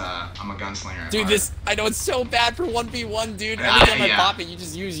 Because I'm a gunslinger. at Dude, heart. I know it's so bad for 1v1, dude. Every Ah, time I yeah. pop it, you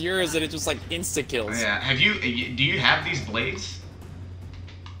just use yours and it just like insta kills. Yeah. Do you have these blades?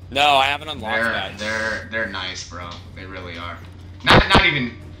 No, I haven't unlocked that. They're nice, bro. They really are. Not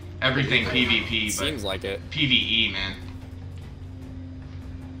even everything PvP, but Seems like it. PvE, man.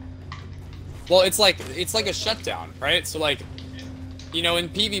 Well, it's like a shutdown, right? So like, you know, in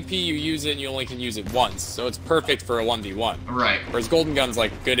PvP you use it and you only can use it once, so it's perfect for a 1v1. Right. Whereas golden gun's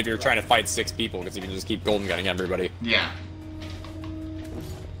like good if you're trying to fight 6 people because you can just keep golden gunning everybody. Yeah.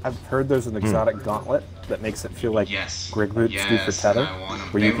 I've heard there's an exotic gauntlet that makes it feel like Grig boots do for Yes, tether, I want 'em.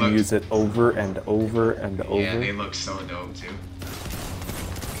 where They you can look- use it over and over and over. Yeah, they look so dope too.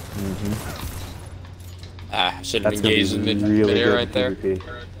 Ah, should have That's gonna engaged in be mid really air good right there. PvP.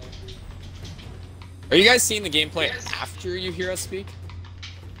 Are you guys seeing the gameplay after you hear us speak?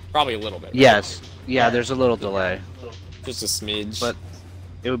 Probably a little bit. Right? Yes. Yeah, there's a little delay. Just a smidge. But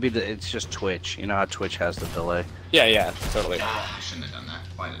it would be it's just Twitch. You know how Twitch has the delay. Yeah, totally. I shouldn't have done that.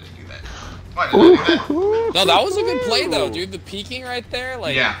 Why did I do that? Why did I do that? No, that was a good play though, dude. The peeking right there,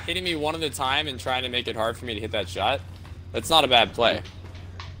 like yeah. hitting me one at a time and trying to make it hard for me to hit that shot. That's not a bad play.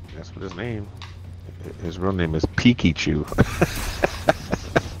 That's what his name. His real name is Pikachu.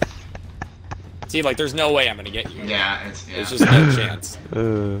 See, like, there's no way I'm gonna get you. Yeah, There's just no chance.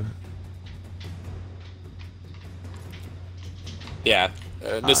 Yeah,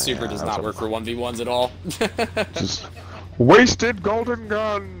 this super does not work for 1v1s at all. Just wasted golden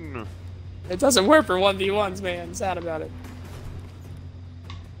gun. It doesn't work for 1v1s, man. I'm sad about it.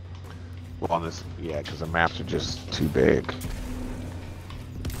 Well, on this, yeah, because the maps are just too big.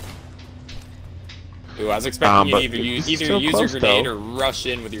 Ooh, I was expecting you to either use your grenade though. or rush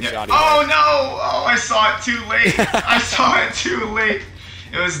in with your shotty. Oh no! Oh, I saw it too late. I saw it too late.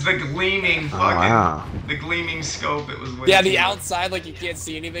 It was the gleaming fucking, the gleaming scope. It was. Way Yeah, the too outside, like you can't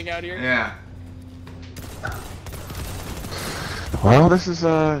see anything out here. Yeah. Well, this is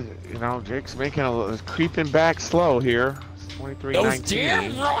you know, Jake's making a creeping back slow here. It's 23-19. Those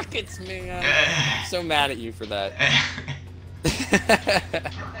damn rockets, man! I'm so mad at you for that.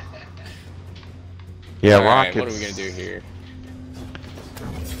 Yeah, all rockets. Right, what are we gonna do here?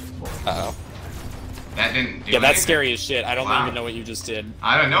 Uh oh. That didn't do Yeah, that's anything. scary as shit. I don't even know what you just did.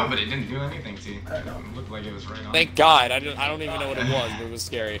 I don't know, but it didn't do anything to you. It looked like it was right on. Thank God. I don't even know what it was, but it was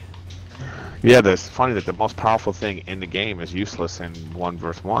scary. Yeah, it's funny that the most powerful thing in the game is useless in 1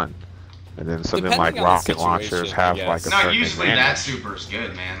 versus 1. And then something like Depending on the rocket launchers situation, have I like guess. a No, certain usually advantage. that super's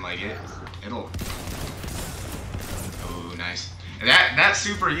good, man. Like it'll. Oh, nice. That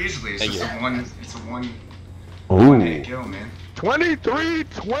super usually is just a one. It's a one-hit kill, man.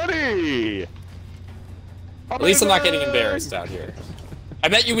 23-20. At least I'm not getting embarrassed out here. I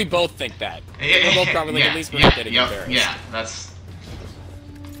bet you we both think that. Yeah, We're both probably like, at least we're not getting embarrassed. Yeah, that's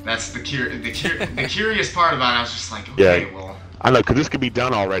the curious part about it. I was just like, okay, Yeah. well. I know, because this could be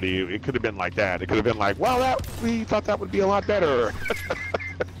done already. It could have been like that. It could have been like, well, we thought that would be a lot better.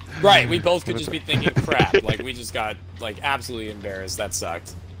 Right, we both could just be thinking crap. Like, we just got, like, absolutely embarrassed. That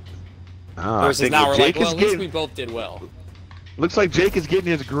sucked. Versus now we're like, well, at least we both did well. Looks like Jake is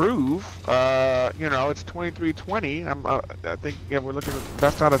getting his groove. You know, it's 23-20. I think we're looking at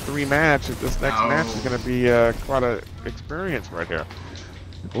best out of 3 match. This next match is going to be quite an experience right here.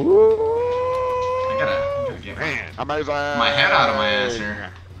 Ooh. I gotta get my head out of my ass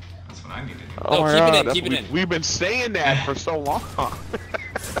here. That's what I need to do. Oh, keep it in, keep it in. We've been saying that for so long.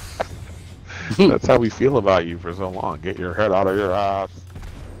 That's how we feel about you for so long. Get your head out of your ass.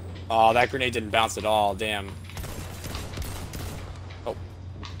 Oh, that grenade didn't bounce at all. Damn. Oh.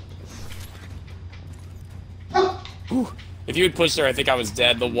 Ooh. If you had pushed there, I think I was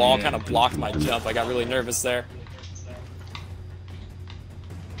dead. The wall kind of blocked my jump. I got really nervous there.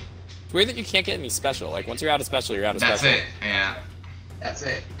 It's weird that you can't get any special. Like, once you're out of special, you're out of special. That's it. Yeah. That's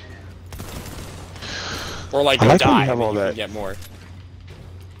it. Or, like, I you like how we die have and all you that. can get more.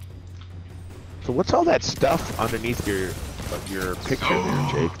 So what's all that stuff underneath your picture there,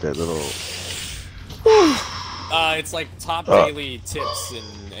 Jake? That little... It's like top daily tips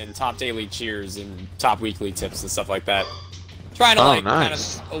and top daily cheers and top weekly tips and stuff like that. Trying to kind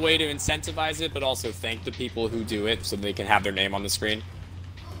of a way to incentivize it, but also thank the people who do it so they can have their name on the screen.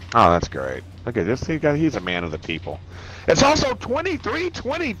 Oh, that's great. Look at this guy. He's a man of the people. It's also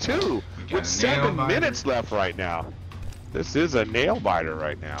 23-22 with 7 minutes left right now. This is a nail biter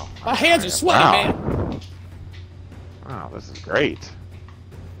right now. My hands are sweaty, man. Wow, this is great.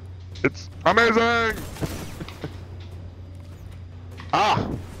 It's amazing. That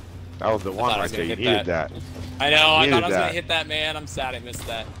was the one right there. You needed that. I know. I thought I was gonna hit that, man. I'm sad I missed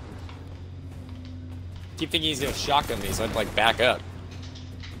that. Keep thinking he's gonna shotgun me, so I'd like back up.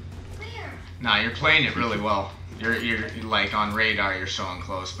 Nah, you're playing it really well. You're like on radar. You're showing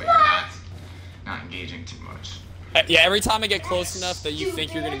close, but you're not engaging too much. Yeah, every time I get close enough that you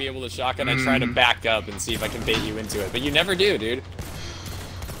think you're gonna be able to shotgun, I try to back up and see if I can bait you into it, but you never do, dude.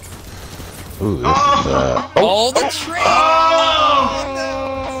 Ooh, this is, oh, the trick! Oh!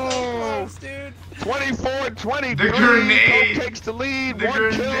 No, so close, dude. 24-23. The grenade Koch takes the lead. The 1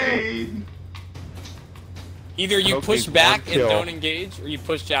 grenade. kill. Either you push back and don't engage, or you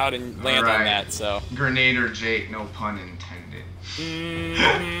push out and land on that. So. Grenader Jake, no pun intended.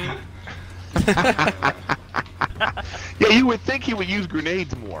 Yeah, you would think he would use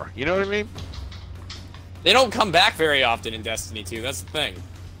grenades more. You know what I mean? They don't come back very often in Destiny 2. That's the thing.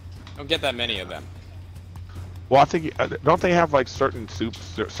 Don't get that many of them. Well, I think don't they have like certain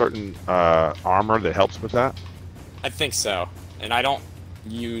armor that helps with that? I think so. And I don't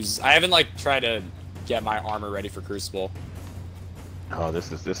use. I haven't like tried to get my armor ready for Crucible. Oh,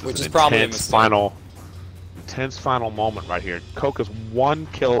 this is Which an is probably a intense mistake. intense final moment right here. Koch is 1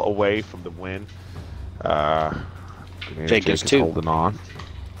 kill away from the win. Jake is 2. holding on.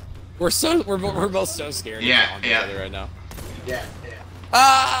 We're both so scared. Yeah, of each other right now. Yeah.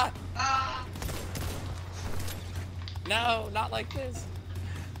 Ah! No, not like this.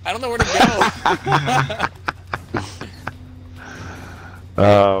 I don't know where to go.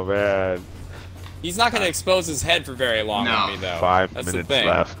 Oh man. He's not going to expose his head for very long No. on me, though. 5 That's the minutes thing.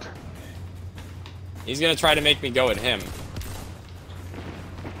 left. He's going to try to make me go at him.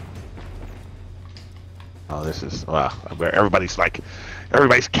 Oh, this is wow. Everybody's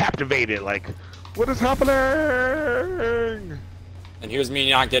captivated. Like, what is happening? And here's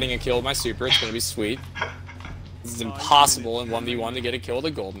me not getting a kill with my super. It's going to be sweet. This is impossible in 1v1 to get a kill with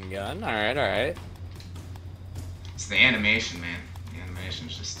a golden gun. Alright, alright. It's the animation, man. The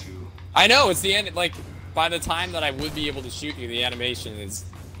animation's just too... I know, it's the end. Like, by the time that I would be able to shoot you, the animation is...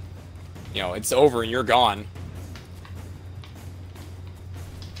 You know, it's over and you're gone.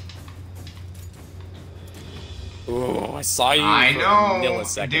 Ooh, I saw you I for know, a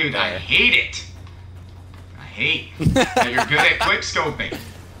millisecond dude. there. I hate it. I hate that you're good at quick scoping.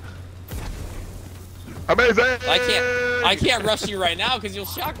 Amazing! I can't rush you right now because you'll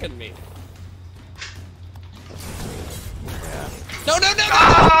shotgun me. No, no, no, no!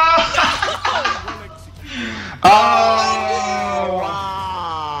 Oh,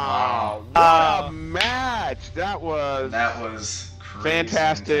 wow! What a match! That was crazy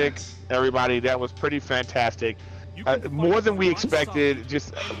fantastic, intense. everybody. That was pretty fantastic. More than we expected.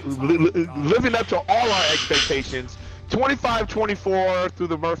 Just living up to all our expectations. 25-24 through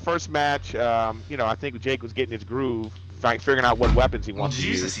the first match. You know, I think Jake was getting his groove, figuring out what weapons he wants to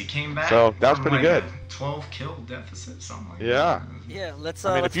use. Jesus, he came back. So that was from, pretty like, good. a 12 kill deficit, something like Yeah. that. Yeah, let's.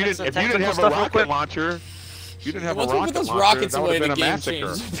 I mean, let's if you fix didn't the have technical a stuff real rocket quick. launcher, you didn't have What's a up rocket with those launcher, rockets that away would have the been a game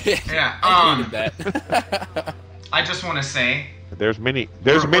massacre. changed? Yeah, I hated that. I just want to say, There's many.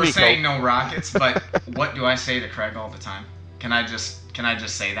 we're saying no rockets, but what do I say to Craig all the time? Can I just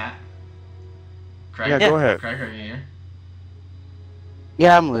say that? Craig? Yeah, go ahead. Craig, are you here?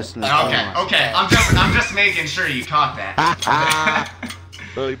 Yeah, I'm listening. Okay. I'm just making sure you caught that.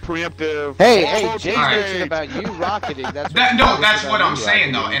 Really preemptive. Hey, Jay's All right. mentioned about you rocketing. That's that's what I'm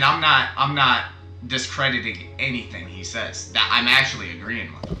saying though, rocketing. and I'm not discrediting anything he says. That I'm actually agreeing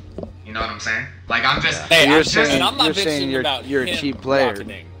with him. You know what I'm saying? Like I'm just. Hey, You're I'm just, saying- I'm not you're saying bitching you're- about you're a him cheap player.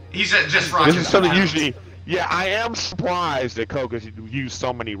 rocketing. He's just rocking. This is something the usually. Yeah, I am surprised that Koch has used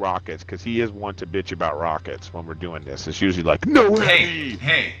so many rockets because he is one to bitch about rockets when we're doing this. It's usually like, no way.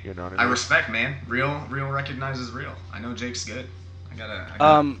 Hey, you know what I I mean? respect, man. Real recognizes real. I know Jake's good. I gotta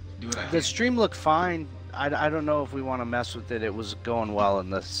do what I The can. stream looked fine. I don't know if we want to mess with it. It was going well in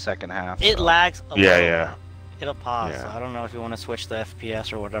the second half. It so. lags a little. Yeah. It'll pause. Yeah. So I don't know if you want to switch the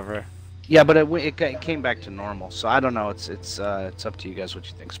FPS or whatever. Yeah, but it came back to normal. So I don't know. It's up to you guys what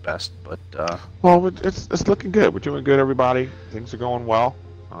you think's best. But Well, it's looking good. We're doing good, everybody. Things are going well.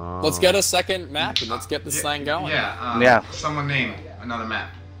 Let's get a second map and let's get this thing going. Yeah. Someone name another map.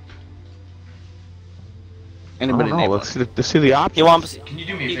 Anybody name let's see the options. You want? Can you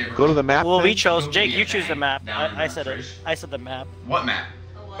do me a favor? Go to the map. Well, we thing. chose. Go Jake, to you the choose the map. down in I the said it. fridge. I said the map. What map?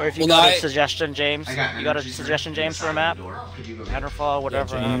 Or if you Well, got I- a suggestion, James, I got an you got a energy suggestion, drink James, for a beside map? the door. Could you go? Matterfall,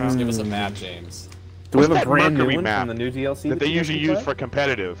 whatever. I don't James, know. give us a map, James. Do we have What's a brand that new Mercury one map from the new DLC that they you usually can use play? for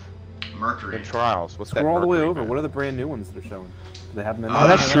competitive Mercury. and trials? What's that? Scroll all the way Mercury over. map? What are the brand new ones that are showing? Do they have them in Oh,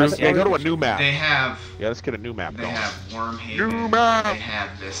 that's true. yeah. Yeah, go to a new map. They have. Yeah, let's get a new map They going. have Wormhaven. New map. They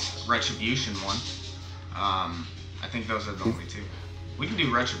have this Retribution one. I think those are the only two. We can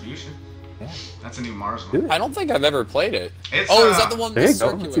do Retribution. Yeah. That's a new Mars Do one. it. I don't think I've ever played it. It's, Oh, is that the one there with the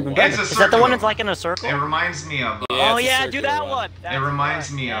you go. It's circular even one? better. It's a Is that the one circular that's like in a circle? It reminds me of. Yeah, Oh it's a yeah, do circular that one. one. That's It reminds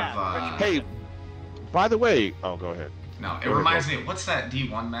fun. me Yeah, of. Hey, by the way, oh, go ahead. No, it Go ahead, reminds go. me. What's that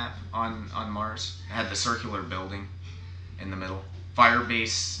D1 map on Mars? It had the circular building in the middle.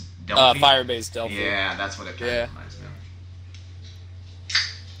 Firebase Delphi. Firebase Delphi. Yeah, that's what it kind Yeah. of reminds me of.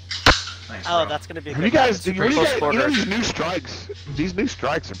 Thanks, Oh, bro. that's gonna be a Have good you guys, map. you Super know, close quarters. these new strikes? These new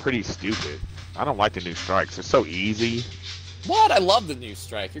strikes are pretty stupid. I don't like the new strikes. They're so easy. What? I love the new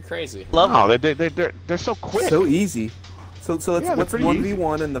strike. You're crazy. Love No, they're so quick. So easy. So let's Yeah, let's they're pretty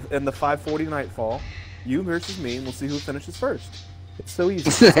 1v1 in the 540 Nightfall. You versus me, and we'll see who finishes first. It's so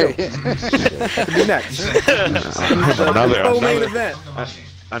easy. Be next. Co-main event.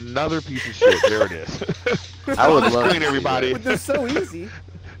 Another piece of shit. There it is. I would love Screen, everybody. But they're so easy.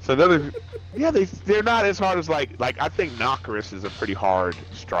 So another, yeah, they're not as hard as like I think Nocris is a pretty hard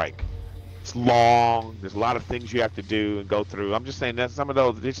strike. It's long. There's a lot of things you have to do and go through. I'm just saying that some of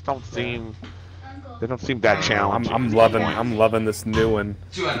those they just don't seem They don't seem that challenging. I'm loving this new one.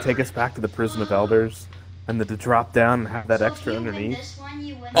 To take us back to the Prison of Elders, and then to drop down and have that extra underneath.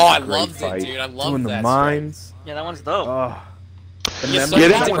 Oh, I loved it, dude. I love doing that the mines. Yeah, that one's dope. Oh. And Yeah, then so many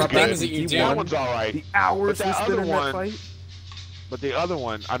that different one's things good. that you do. That one's all right. The hours But we that spent other in one, that fight. But the other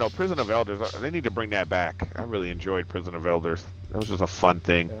one, I know, Prison of Elders, they need to bring that back. I really enjoyed Prison of Elders. That was just a fun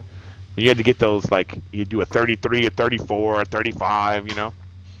thing. Yeah. You had to get those, like, you do a 33, a 34, a 35, you know?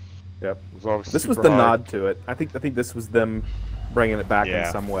 Yep. This was the nod to it. I think this was them bringing it back in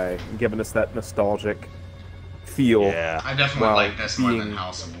some way and giving us that nostalgic feel. Yeah. I definitely like this more than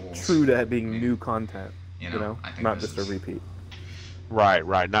House of Wolves. True to being new content. You know, I think not this just a repeat.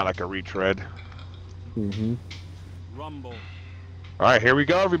 Right, not like a retread. Mm-hmm. Rumble. All right, here we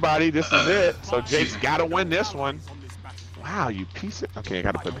go, everybody. This is it. So Jake's got to win this one. Wow, you piece of... Okay, I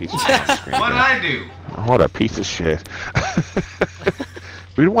got to put piece of shit on the screen. What did I do? What a piece of shit.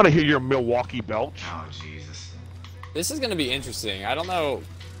 We don't want to hear your Milwaukee belch. Oh, Jesus. This is going to be interesting. I don't know.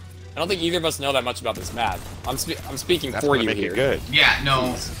 I don't think either of us know that much about this map. I'm speaking That's for gonna you make here. it good. Yeah,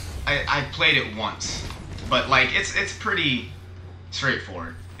 no, I played it once, but like it's pretty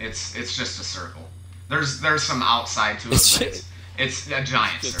straightforward. It's just a circle. There's some outside to it, but it's a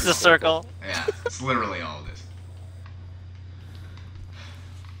giant circle. It's a circle. Yeah, it's literally all it is.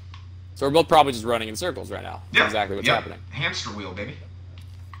 So we're both probably just running in circles right now. That's exactly what's happening. Hamster wheel, baby.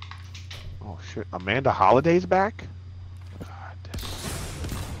 Oh shit! Amanda Holliday's back. God,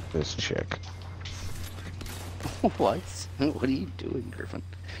 this chick. What? What are you doing, Griffin?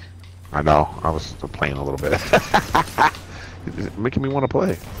 I know. I was playing a little bit. It's making me want to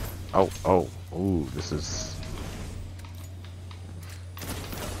play. Ooh, this is.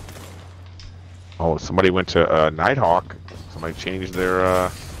 Oh, somebody went to Nighthawk. Somebody changed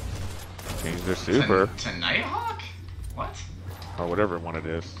their super. To Nighthawk? What? Or whatever one it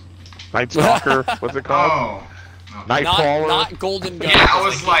is. Night Stalker. What's it called? Oh. Nightcrawler. Not Golden Gun. Yeah, I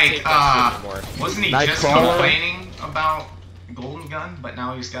was like, wasn't he just Nightcrawler? complaining about Golden Gun, but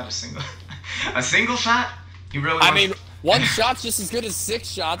now he's got a single, a single shot? He really. I wants mean, one shot's just as good as 6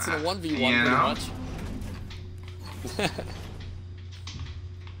 shots in a 1v1, you pretty know? much.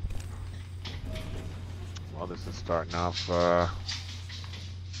 Well, this is starting off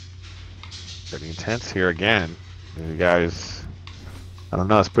getting intense here again. You guys, I don't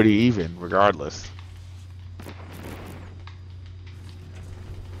know, it's pretty even regardless.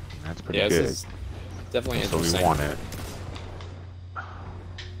 That's pretty good. This is definitely So we interesting. want it.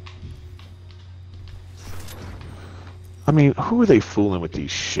 I mean, who are they fooling with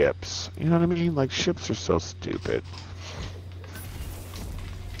these ships? You know what I mean? Like, ships are so stupid.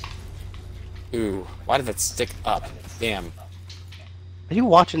 Ooh, why did that stick up? Damn. Are you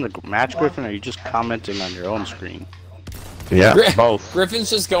watching the match, Griffin, or are you just commenting on your own screen? Yeah, both. Griffin's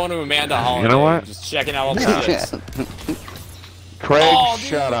just going to Amanda Holiday. You know what? Just checking out all the ships. Craig, Oh, dude,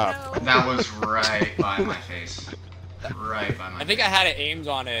 shut up. That was right by my face. Right by my I think I had it aimed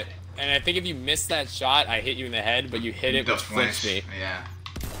on it, and I think if you missed that shot, I hit you in the head, but you hit it, The which flinched me. flinch, yeah.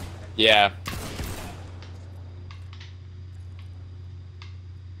 Yeah.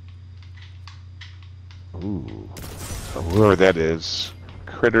 Ooh. So whoever that is.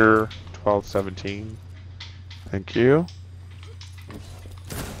 Critter 1217. Thank you.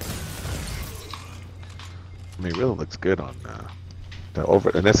 I mean, it really looks good on the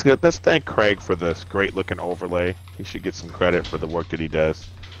over. And that's good. Let's thank Craig for this great looking overlay. He should get some credit for the work that he does.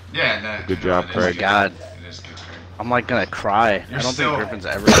 Yeah, good job, Craig. God. It is good, Craig. I'm like gonna cry. You're I don't still- think Griffin's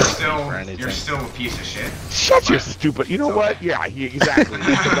ever gonna Still, for anything. you're still a piece of shit. Shut your stupid. You know what? Yeah, exactly.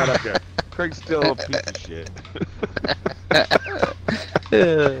 Let's put that up there. Craig's still a piece of shit.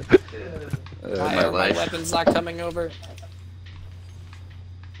 My weapon's not coming over.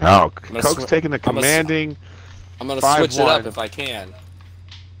 Oh, gonna Coke's taking the commanding. I'm gonna switch it up 5-1 if I can.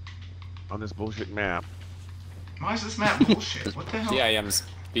 on this bullshit map. Why is this map bullshit? What the hell? GIM's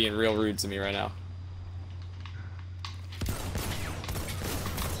being real rude to me right now.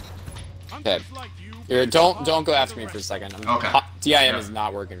 Okay. Here, don't go after me for a second. Okay. DIM is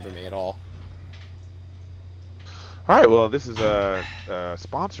not working for me at all. All right, well, this is a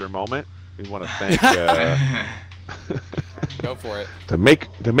sponsor moment. We want to thank Go for it.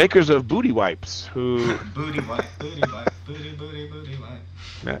 the makers of Booty Wipes, who Booty wipe, booty wipe, booty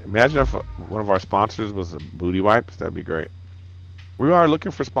wipe. imagine if one of our sponsors was Booty Wipes. That'd be great. We are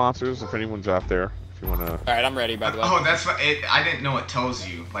looking for sponsors. If anyone's out there, if you want to. All right, I'm ready. By the way. Oh, that's what I didn't know it tells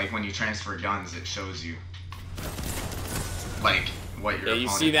you. Like when you transfer guns, it shows you. Like what your. Yeah, you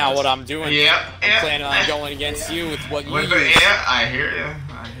opponent see now does. what I'm doing. Yeah, I'm planning on going against you with what you use. Yeah, I hear you.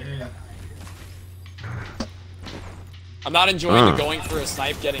 I hear you. I'm not enjoying the going for a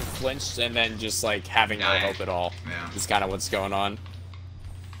snipe, getting flinched, and then just like having no hope at all. Yeah. It's kind of what's going on.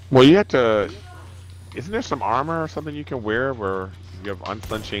 Well, you have to. Isn't there some armor or something you can wear where you have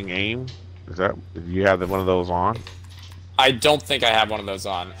unflinching aim? Is that you have one of those on? I don't think I have one of those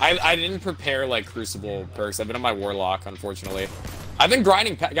on. I didn't prepare like Crucible perks. I've been on my Warlock, unfortunately. I've been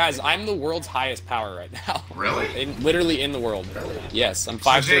grinding, guys. I'm the world's highest power right now. Really? Literally in the world. Yes, I'm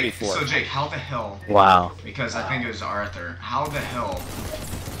 534. So Jake, how the hell? Wow. Because I think it was Arthur. How the hell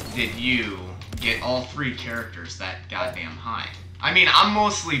did you get all 3 characters that goddamn high? I mean, I'm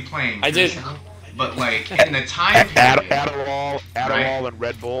mostly playing. I did. But like in the time period, Adderall, right? and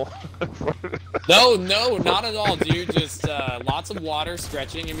Red Bull. No, not at all, dude. Just lots of water,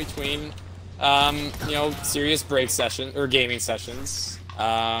 stretching in between. You know, serious break session or gaming sessions.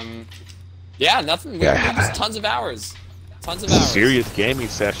 Yeah, nothing. We just tons of hours. Tons of hours. Serious gaming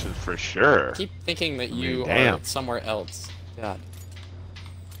sessions for sure. Keep thinking that you are somewhere else. God.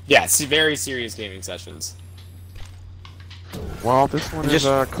 Yeah, very serious gaming sessions. Well, this one is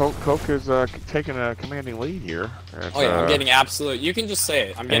Koch is taking a commanding lead here. It's, oh yeah, I'm getting absolute. You can just say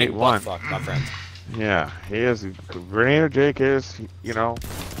it. I'm getting butt fucked, my friend. Yeah, he is. Gernader Jake is. You know,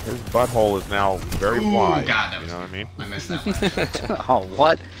 his butthole is now very wide. God, you know what I mean? I missed that one. Oh,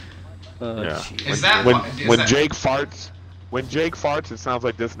 what? Yeah. Is that when Jake farts? When Jake farts, it sounds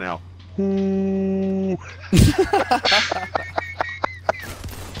like this now. Give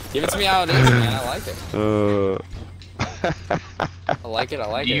it to me how it is, man. I like it. I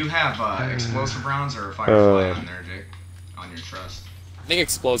like it. Do you have explosive rounds or Firefly on there, Jake? On your trust? I think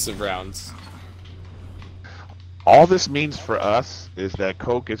explosive rounds. All this means for us is that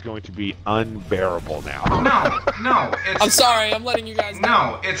Koch is going to be unbearable now. No, it's... I'm sorry, I'm letting you guys know.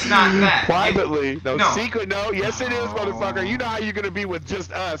 No, it's not that. Privately, secret, yes it is, motherfucker. You know how you're going to be with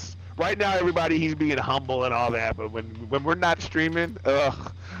just us. Right now, everybody, he's being humble and all that, but when we're not streaming, it's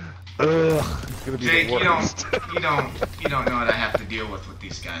gonna be Jake, the worst. you don't know what I have to deal with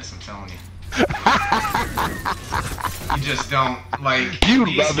these guys. I'm telling you. You just don't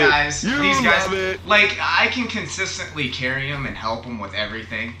these guys. Love it. Like I can consistently carry them and help them with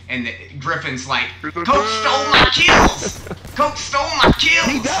everything, and Griffin's like, Coach stole my kills. Coach stole my kills.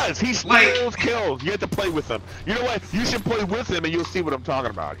 He does. He steals kills. You have to play with him. You know what? You should play with him, and you'll see what I'm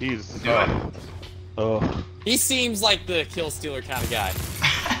talking about. He's. He seems like the kill stealer kind of guy.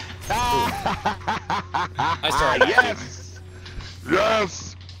 I started.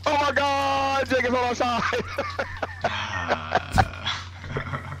 Yes. Oh my God, Jake is on our side.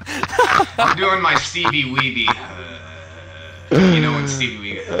 I'm doing my Stevie Weeby. You know when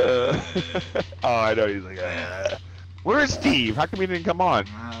Stevie Weeby. Oh, I know. He's like, where's Steve? How come he didn't come on?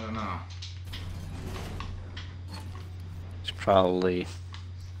 I don't know. He's probably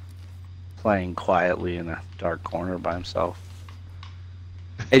playing quietly in a dark corner by himself.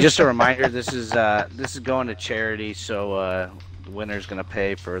 Hey, just a reminder, this is going to charity, so the winner's gonna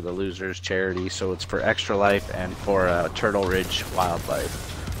pay for the loser's charity, so it's for Extra Life and for Turtle Ridge Wildlife.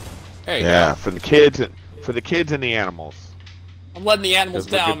 There you go. For the kids and the animals. I'm letting the animals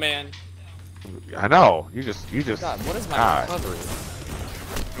down, man. I know. You just. God, what is my recovery?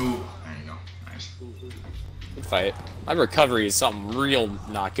 Ooh, there you go. Nice. Good fight. My recovery is something real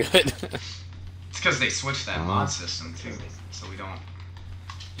not good. It's because they switched that mod system too, so we don't.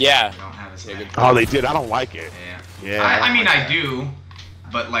 Yeah. We don't have as Oh, they did. I don't like it. Yeah. I mean, I do,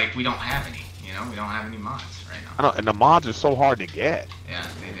 but like we don't have any. You know, we don't have any mods right now. I know, and the mods are so hard to get. Yeah,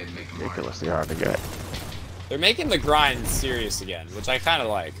 they did make them ridiculously hard to get. They're making the grind serious again, which I kind of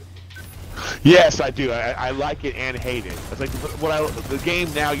like. Yes, I do. I like it and hate it. It's like the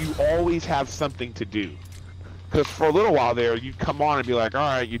game now. You always have something to do. Because for a little while there, you'd come on and be like, all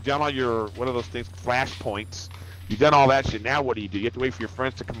right, you've done all your what are those things? Flashpoints. You've done all that shit. Now what do? You have to wait for your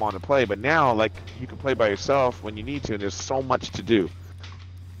friends to come on and play. But now, like, you can play by yourself when you need to, and there's so much to do.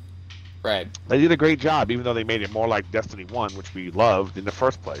 Right. They did a great job, even though they made it more like Destiny 1, which we loved in the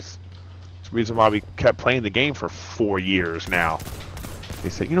first place. It's the reason why we kept playing the game for 4 years now. They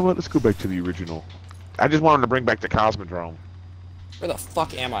said, you know what, let's go back to the original. I just wanted to bring back the Cosmodrome. Where the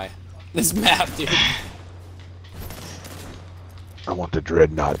fuck am I? This map, dude. I want the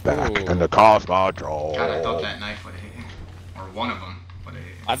Dreadnought back and the Cosmodrome. God, I thought that knife would hit him. Or one of them would hit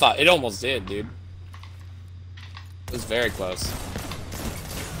him. I thought it almost did, dude. It was very close.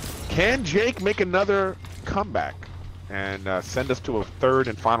 Can Jake make another comeback and send us to a third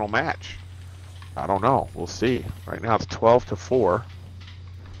and final match? I don't know. We'll see. Right now it's 12-4.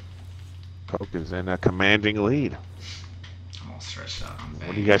 Koch is in a commanding lead. I'm all stretched out.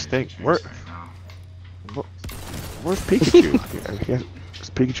 What do you guys think? Where's Pikachu? Does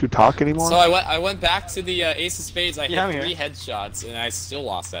Pikachu talk anymore? So I went back to the Ace of Spades. I Yeah, I'm hit here. 3 headshots, and I still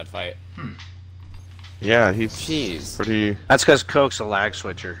lost that fight. Yeah, he's Jeez. pretty. That's because Koch's a lag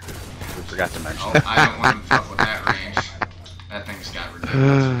switcher. We forgot to mention Oh, that. I don't want him to fuck with that range. That thing's got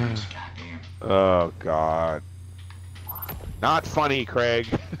ridiculous range. Goddamn. Oh God. Not funny, Craig.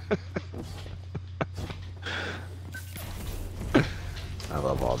 I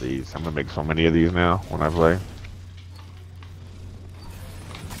love all these. I'm gonna make so many of these now when I play.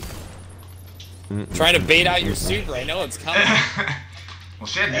 Trying to bait out your super. I know it's coming. Well,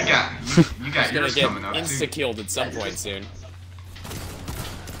 shit, you got He's gonna yours get coming up too. insta-killed at some point soon.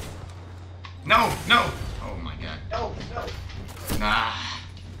 No, no. Oh my god. No, no. Nah.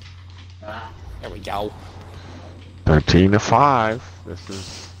 There we go. 13-5. This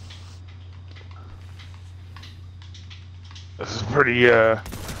is pretty.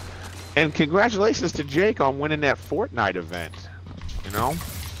 And congratulations to Jake on winning that Fortnite event. You know.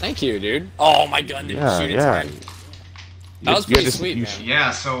 Thank you, dude. Oh, my gun didn't shoot its time. That was pretty sweet, man.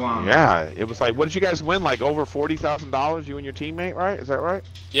 Yeah, so Yeah, it was like, what did you guys win? Like over $40,000, you and your teammate, right? Is that right?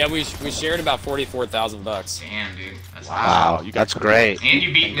 Yeah, we shared about $44,000. Damn, dude. That's Wow, awesome. you That's great. And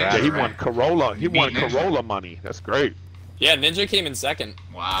you beat Ninja, Yeah, he right? won Corolla. He won Ninja. Corolla money. That's great. Yeah, Ninja came in second.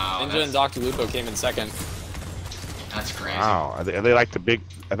 Wow. Ninja and Dr. Lupo came in second. That's crazy. Wow, are they like the big?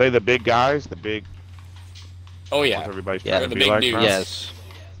 Are they the big guys? The big? Oh yeah. Everybody's Yeah, trying to the be big like, dudes. huh? Yes.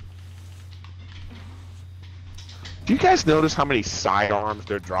 Do you guys notice how many sidearms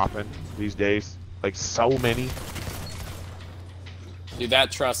they're dropping these days? Like so many. Dude,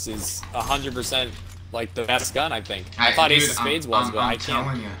 that trust is 100% like the best gun, I think. I thought Dude, Ace of Spades was, but I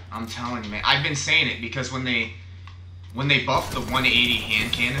can't. I'm telling you, man. I've been saying it because when they buffed the 180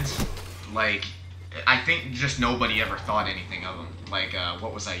 hand cannons, like, I think just nobody ever thought anything of them. Like,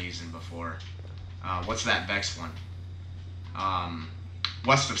 what was I using before? What's that Vex one?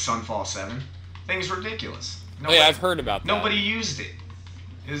 West of Sunfall 7. Thing's ridiculous. Oh yeah, I've heard about that. Nobody used it.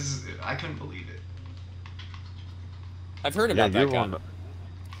 I couldn't believe it. I've heard about that gun.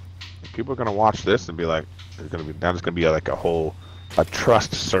 People are gonna watch this and be like, "There's gonna be like a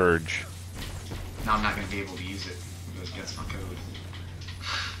trust surge." Now I'm not gonna be able to use it. It goes against my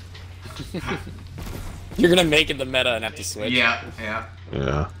code. You're gonna make it the meta and have to switch. Yeah.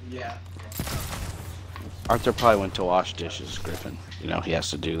 Arthur probably went to wash dishes, Griffin. You know, he has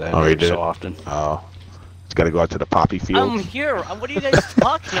to do that Oh, he did? so often. Oh, he's got to go out to the poppy field. I'm here. What are you guys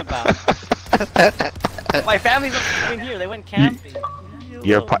talking about? My family's not even here. They went camping.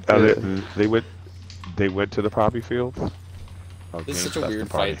 Yeah, they went to the poppy field. Okay, This is such a that's the weird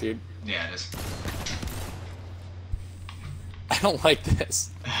party. fight, dude. Yeah, it is. I don't like this.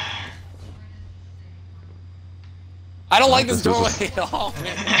 I don't like this doorway at all,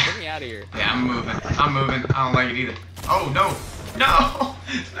 man. Get me out of here. Yeah, I'm moving. I don't like it either. Oh, no. No!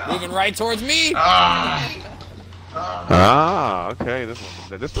 Moving right towards me. Okay. This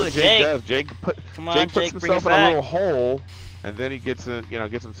is what Jake. Jake does. Jake puts Jake, bring himself it in a back. little hole, and then he gets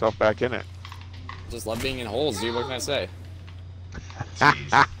himself back in it. Just love being in holes, dude. What can I say?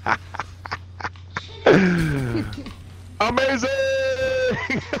 Amazing!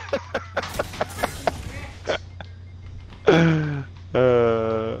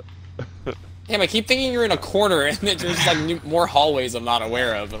 Damn, I keep thinking you're in a corner, and then there's like more hallways I'm not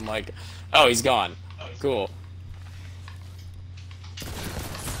aware of. I'm like, oh, he's gone. Cool.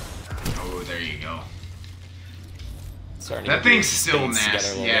 Oh, there you go. Starting to That get thing's these still spades together a nasty.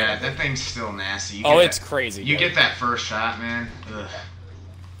 little Yeah, bit. that thing's still nasty. You Oh, get it's that- crazy. You dude. get that first shot, man. Ugh.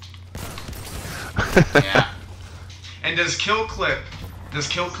 Yeah. And does kill clip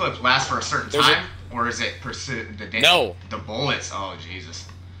last for a certain time, or is it No. the bullets? Oh Jesus.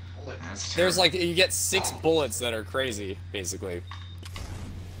 That's There's terrible. like, you get 6 bullets that are crazy, basically.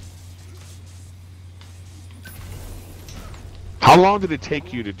 How long did it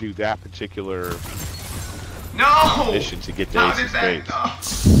take you to do that particular mission to get the How Ace did of that?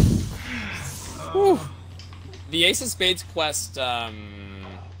 Spades? Whew. The Ace of Spades quest,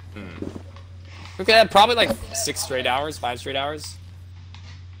 okay, probably like 6 straight hours, 5 straight hours.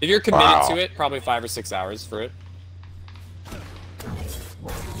 If you're committed to it, probably 5 or 6 hours for it.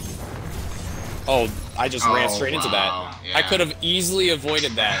 Oh, I just ran straight into that. Yeah. I could have easily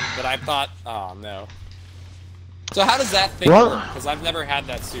avoided that, but I thought, oh no. So how does that thing work? Because I've never had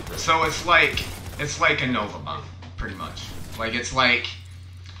that super. So it's like a Nova bomb, pretty much. Like it's like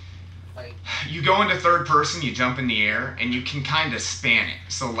you go into third person, you jump in the air, and you can kind of span it.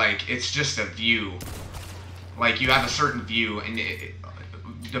 So like it's just a view. Like you have a certain view, and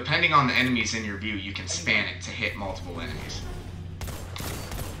depending on the enemies in your view, you can span it to hit multiple enemies.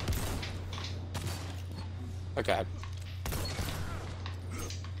 Okay.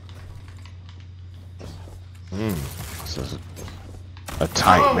 This is a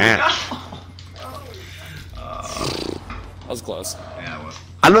tight match. That was close. Yeah, it was.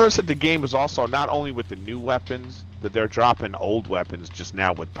 I noticed that the game is also not only with the new weapons, that they're dropping old weapons just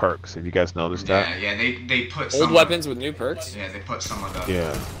now with perks. Have you guys noticed that? Yeah, they put Old weapons with new perks? Yeah, they put some of the...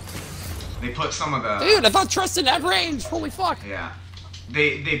 Yeah. They put some of the... Dude, I thought Trust in that range! Holy fuck! Yeah.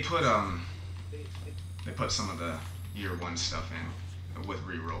 They put some of the year 1 stuff in with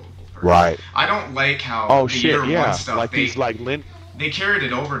rerollable perks. Right. I don't like how the year 1 stuff, like these like they carried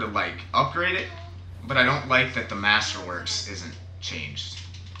it over to like upgrade it, but I don't like that the Masterworks isn't changed,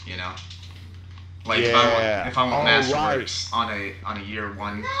 you know? Like if I want Masterworks on a year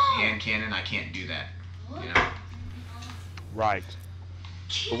 1 hand cannon, I can't do that, you know? Right.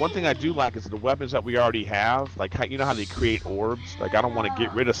 But one thing I do like is the weapons that we already have, like how, you know how they create orbs. Like I don't want to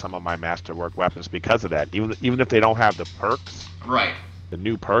get rid of some of my Masterwork weapons because of that. Even if they don't have the perks, right? The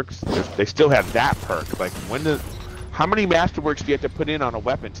new perks, they still have that perk. Like how many Masterworks do you have to put in on a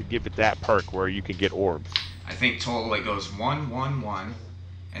weapon to give it that perk where you can get orbs? I think total it goes 1, 1, 1,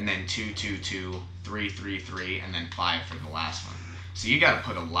 and then 2, 2, 2, 3, 3, 3, and then 5 for the last one. So you got to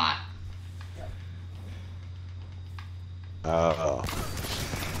put a lot.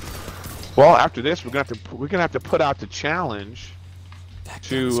 Well, after this, we're gonna have to put out the challenge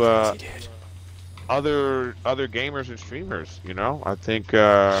to other gamers and streamers. You know, I think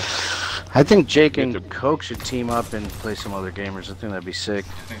Jake and Koch should team up and play some other gamers. I think that'd be sick.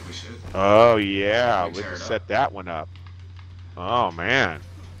 I think we should. Oh yeah, we can set that one up. Oh man,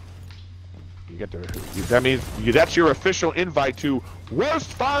 you get to. That means that's your official invite to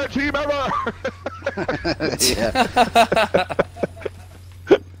worst fire team ever. Yeah.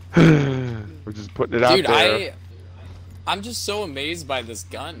 We're just putting it out there. I'm just so amazed by this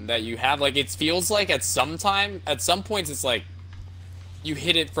gun that you have. Like, it feels like at some points it's like you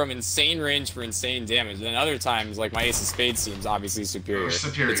hit it from insane range for insane damage, and then other times, like my Ace of Spades seems obviously superior.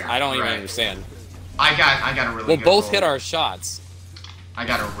 I don't even understand. I got a really We'll good both roll. hit our shots. I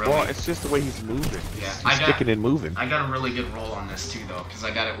got a really... Well, it's just the way he's moving. Yeah, he's sticking and moving. I got a really good roll on this too, though, because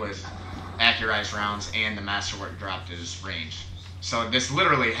I got it with accurized rounds and the Masterwork dropped his range. So this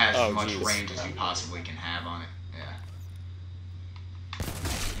literally has as much range as you possibly can have on it. Yeah.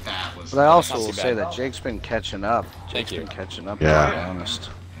 That was... But I also will say that Jake's been catching up. Jake's been catching up, to be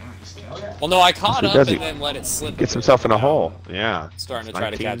honest. Well, no, I caught up and then let it slip. Gets himself in a hole. Yeah. Starting to try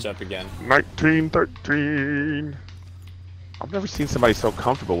to catch up again. 1913. I've never seen somebody so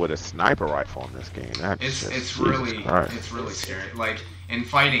comfortable with a sniper rifle in this game. It's really scary. Like in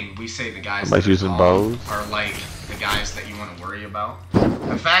fighting, we say the guys Somebody's that using bows. are like the guys that you want to worry about.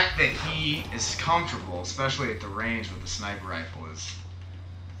 The fact that he is comfortable, especially at the range with the sniper rifle, it's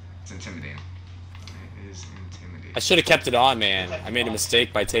intimidating. It is intimidating. I should have kept it on, man. I made a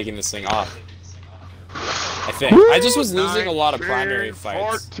mistake by taking this thing off. I think. I just was losing a lot of primary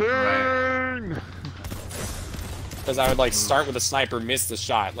fights. Because I would like start with a sniper, miss the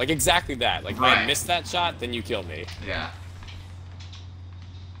shot. Like exactly that. Like, man, miss that shot, then you kill me. Yeah.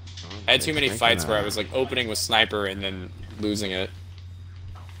 I had too many fights where I was like opening with sniper and then losing it.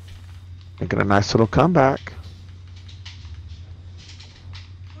 Making a nice little comeback.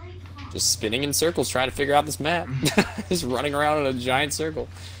 Just spinning in circles trying to figure out this map. Just running around in a giant circle.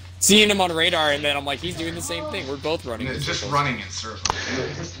 Seeing him on radar and then I'm like, he's doing the same thing. We're both running in circles. Just running in circles.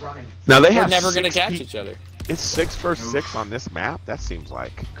 Just running. Now they We're have never going to catch each other. It's 6 vs 6 on this map? That seems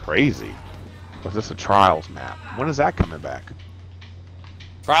like crazy. Or is this a Trials map? When is that coming back?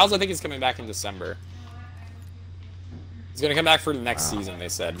 Trials, I think, is coming back in December. He's going to come back for the next season, they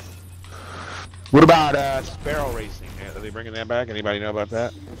said. What about Sparrow Racing? Are they bringing that back? Anybody know about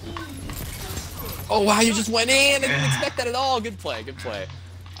that? Oh, wow, you just went in! I didn't expect that at all. Good play, good play.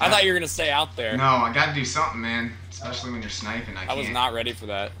 I thought you were going to stay out there. No, I got to do something, man. Especially when you're sniping. I was not ready for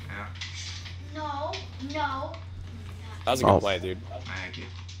that. Yeah. No. That was a good play, dude. Thank you.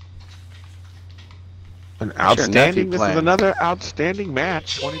 An outstanding. This is another outstanding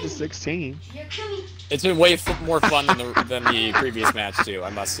match, 20-16. It's been way more fun than the previous match too, I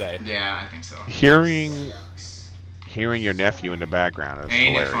must say. Yeah, I think so. Hearing your nephew in the background is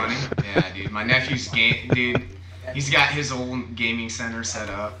Ain't hilarious. it funny? Yeah, dude. My nephew's dude. He's got his old gaming center set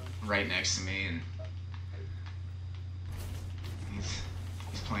up right next to me, and he's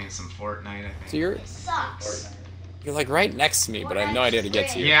playing some Fortnite, I think. So you're like right next to me, but I have no idea how to get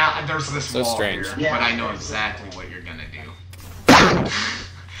to you. Yeah, there's this wall strange. here, but I know exactly what you're gonna do.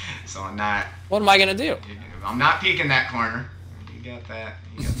 So I'm not. What am I gonna do? I'm not peeking that corner. You got that.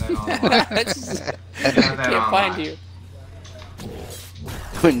 You got that on lock. I can't find you.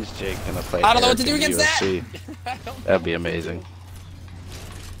 When's Jake gonna play? I don't know what Erik to do in against UFC? That'd be amazing.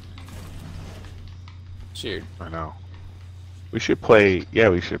 Shoot. I know. We should play. Yeah,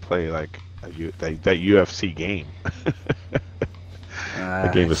 we should play like that UFC game. The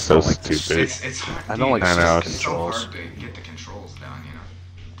game is so stupid. It's hard. I don't like it's so controls. hard to get the controls down, you know.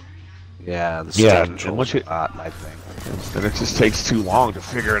 Yeah, the stick controls it, are not my thing. And it just takes too long to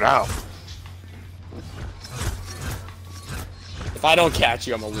figure it out. If I don't catch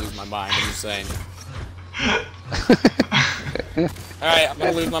you, I'm gonna lose my mind. I'm just saying. Alright, I'm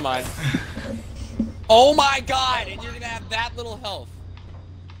gonna lose my mind. Oh my god! And you're gonna have that little health.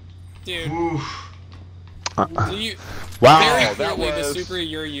 Dude. So you, wow, very clearly the super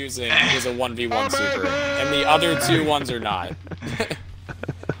you're using is a 1v1 super, and the other two ones are not.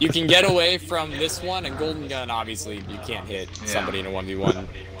 You can get away from this one, and Golden Gun, obviously, you can't hit somebody in a 1v1.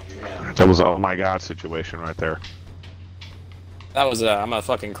 That was a oh my god situation right there. That was a I'm gonna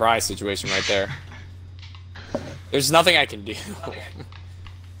fucking cry situation right there. There's nothing I can do.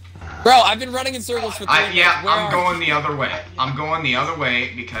 Bro, I've been running in circles for 3 minutes. Yeah, I'm going the other way. I'm going the other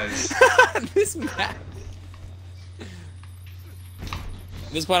way because... This map.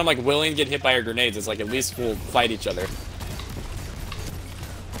 At this point, I'm like willing to get hit by your grenades. It's like at least we'll fight each other.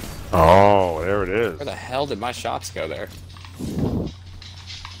 Oh, there it is. Where the hell did my shots go there?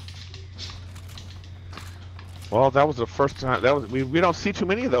 Well, that was the first time. That was we don't see too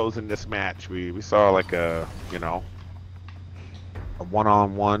many of those in this match. We saw like a a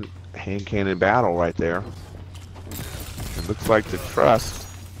one-on-one hand cannon battle right there. It looks like the trust.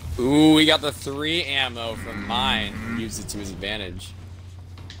 Ooh, he got the 3 ammo from mine. Used it to his advantage.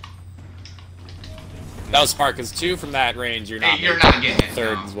 That was smart, because 2 from that range, you're not getting it.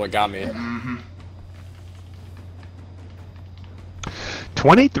 Third is what got me.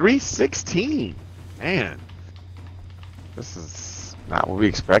 23-16. Man, this is not what we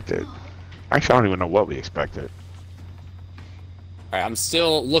expected. Actually, I don't even know what we expected. Alright, I'm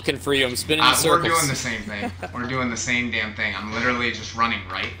still looking for you. I'm spinning in circles. We're doing the same thing. We're doing the same damn thing. I'm literally just running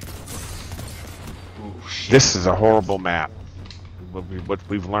right. Ooh, shit. This is a horrible map. What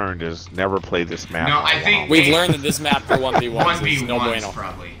we've learned is never play this map. No, I think we've learned that this map for 1v1 is no bueno.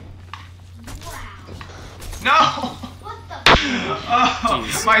 Probably. No!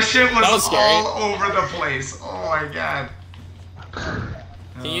 Oh, my shit was all over the place. Oh my god.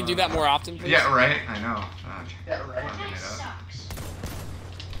 Can you do that more often, please? Yeah, right. I know. Yeah, right.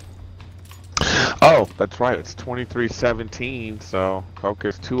 Oh, that's right. It's 23-17. So Koch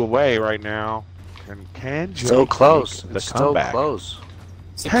is 2 away right now. And can still close. The it's still comeback? Close.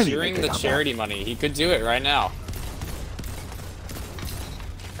 Securing the charity money. He could do it right now.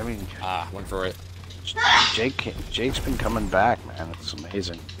 I mean, went for it. Jake's been coming back, man. It's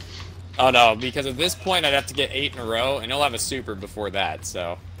amazing. Oh no, because at this point I'd have to get 8 in a row, and he'll have a super before that.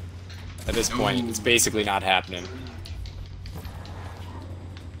 So at this point, it's basically not happening.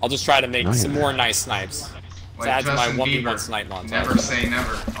 I'll just try to make some more nice snipes. To add to my 1v1 snipe montage. Never say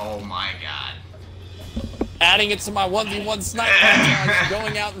never. Oh my god. Adding it to my 1v1 snipe montage,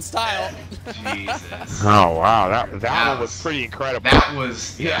 going out in style. Jesus. Oh wow, that one was pretty incredible. That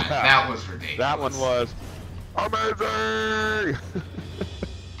was that was ridiculous. That one was amazing.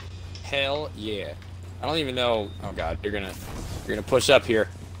 Hell yeah. I don't even know. Oh god, you're gonna push up here.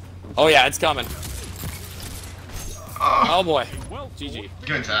 Oh yeah, it's coming. Oh boy. GG.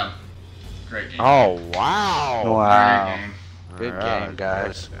 Good job. Great game. Oh wow. Wow. Good game,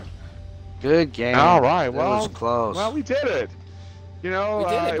 guys. Good game. All right. Well, it was close. Well, we did it. You know,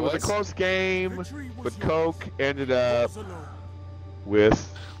 it was a boys. close game, but Koch ended up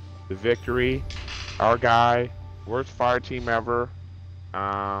with the victory. Our guy, worst fire team ever.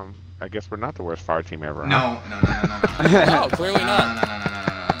 I guess we're not the worst fire team ever. No. No, clearly not.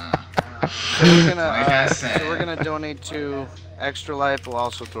 So we're gonna donate to Extra Life. We'll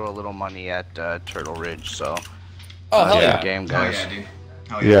also throw a little money at Turtle Ridge. So, hell good yeah, game, guys. Hell yeah, dude.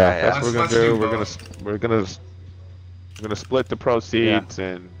 Yeah, that's what we're gonna do. We're We're gonna split the proceeds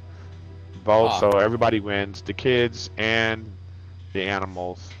and both, so everybody wins. The kids and the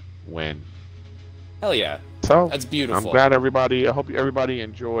animals win. Hell yeah. So that's beautiful. I'm glad everybody. I hope everybody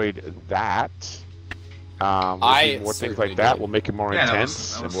enjoyed that. We'll do more things like that. We'll make it more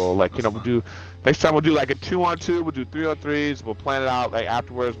intense, and we'll we'll do. Next time we'll do like a 2-on-2. We'll do 3-on-3s. We'll plan it out. Like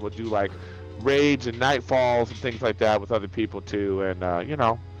afterwards, we'll do like raids and nightfalls and things like that with other people too. And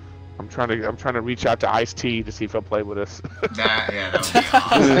I'm trying to reach out to Ice-T to see if he'll play with us. That would be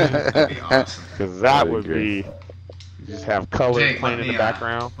awesome. That'd be awesome. Because that would be. You just have color playing in the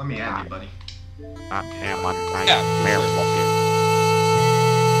background. Let me add you, buddy. I am a nightmare.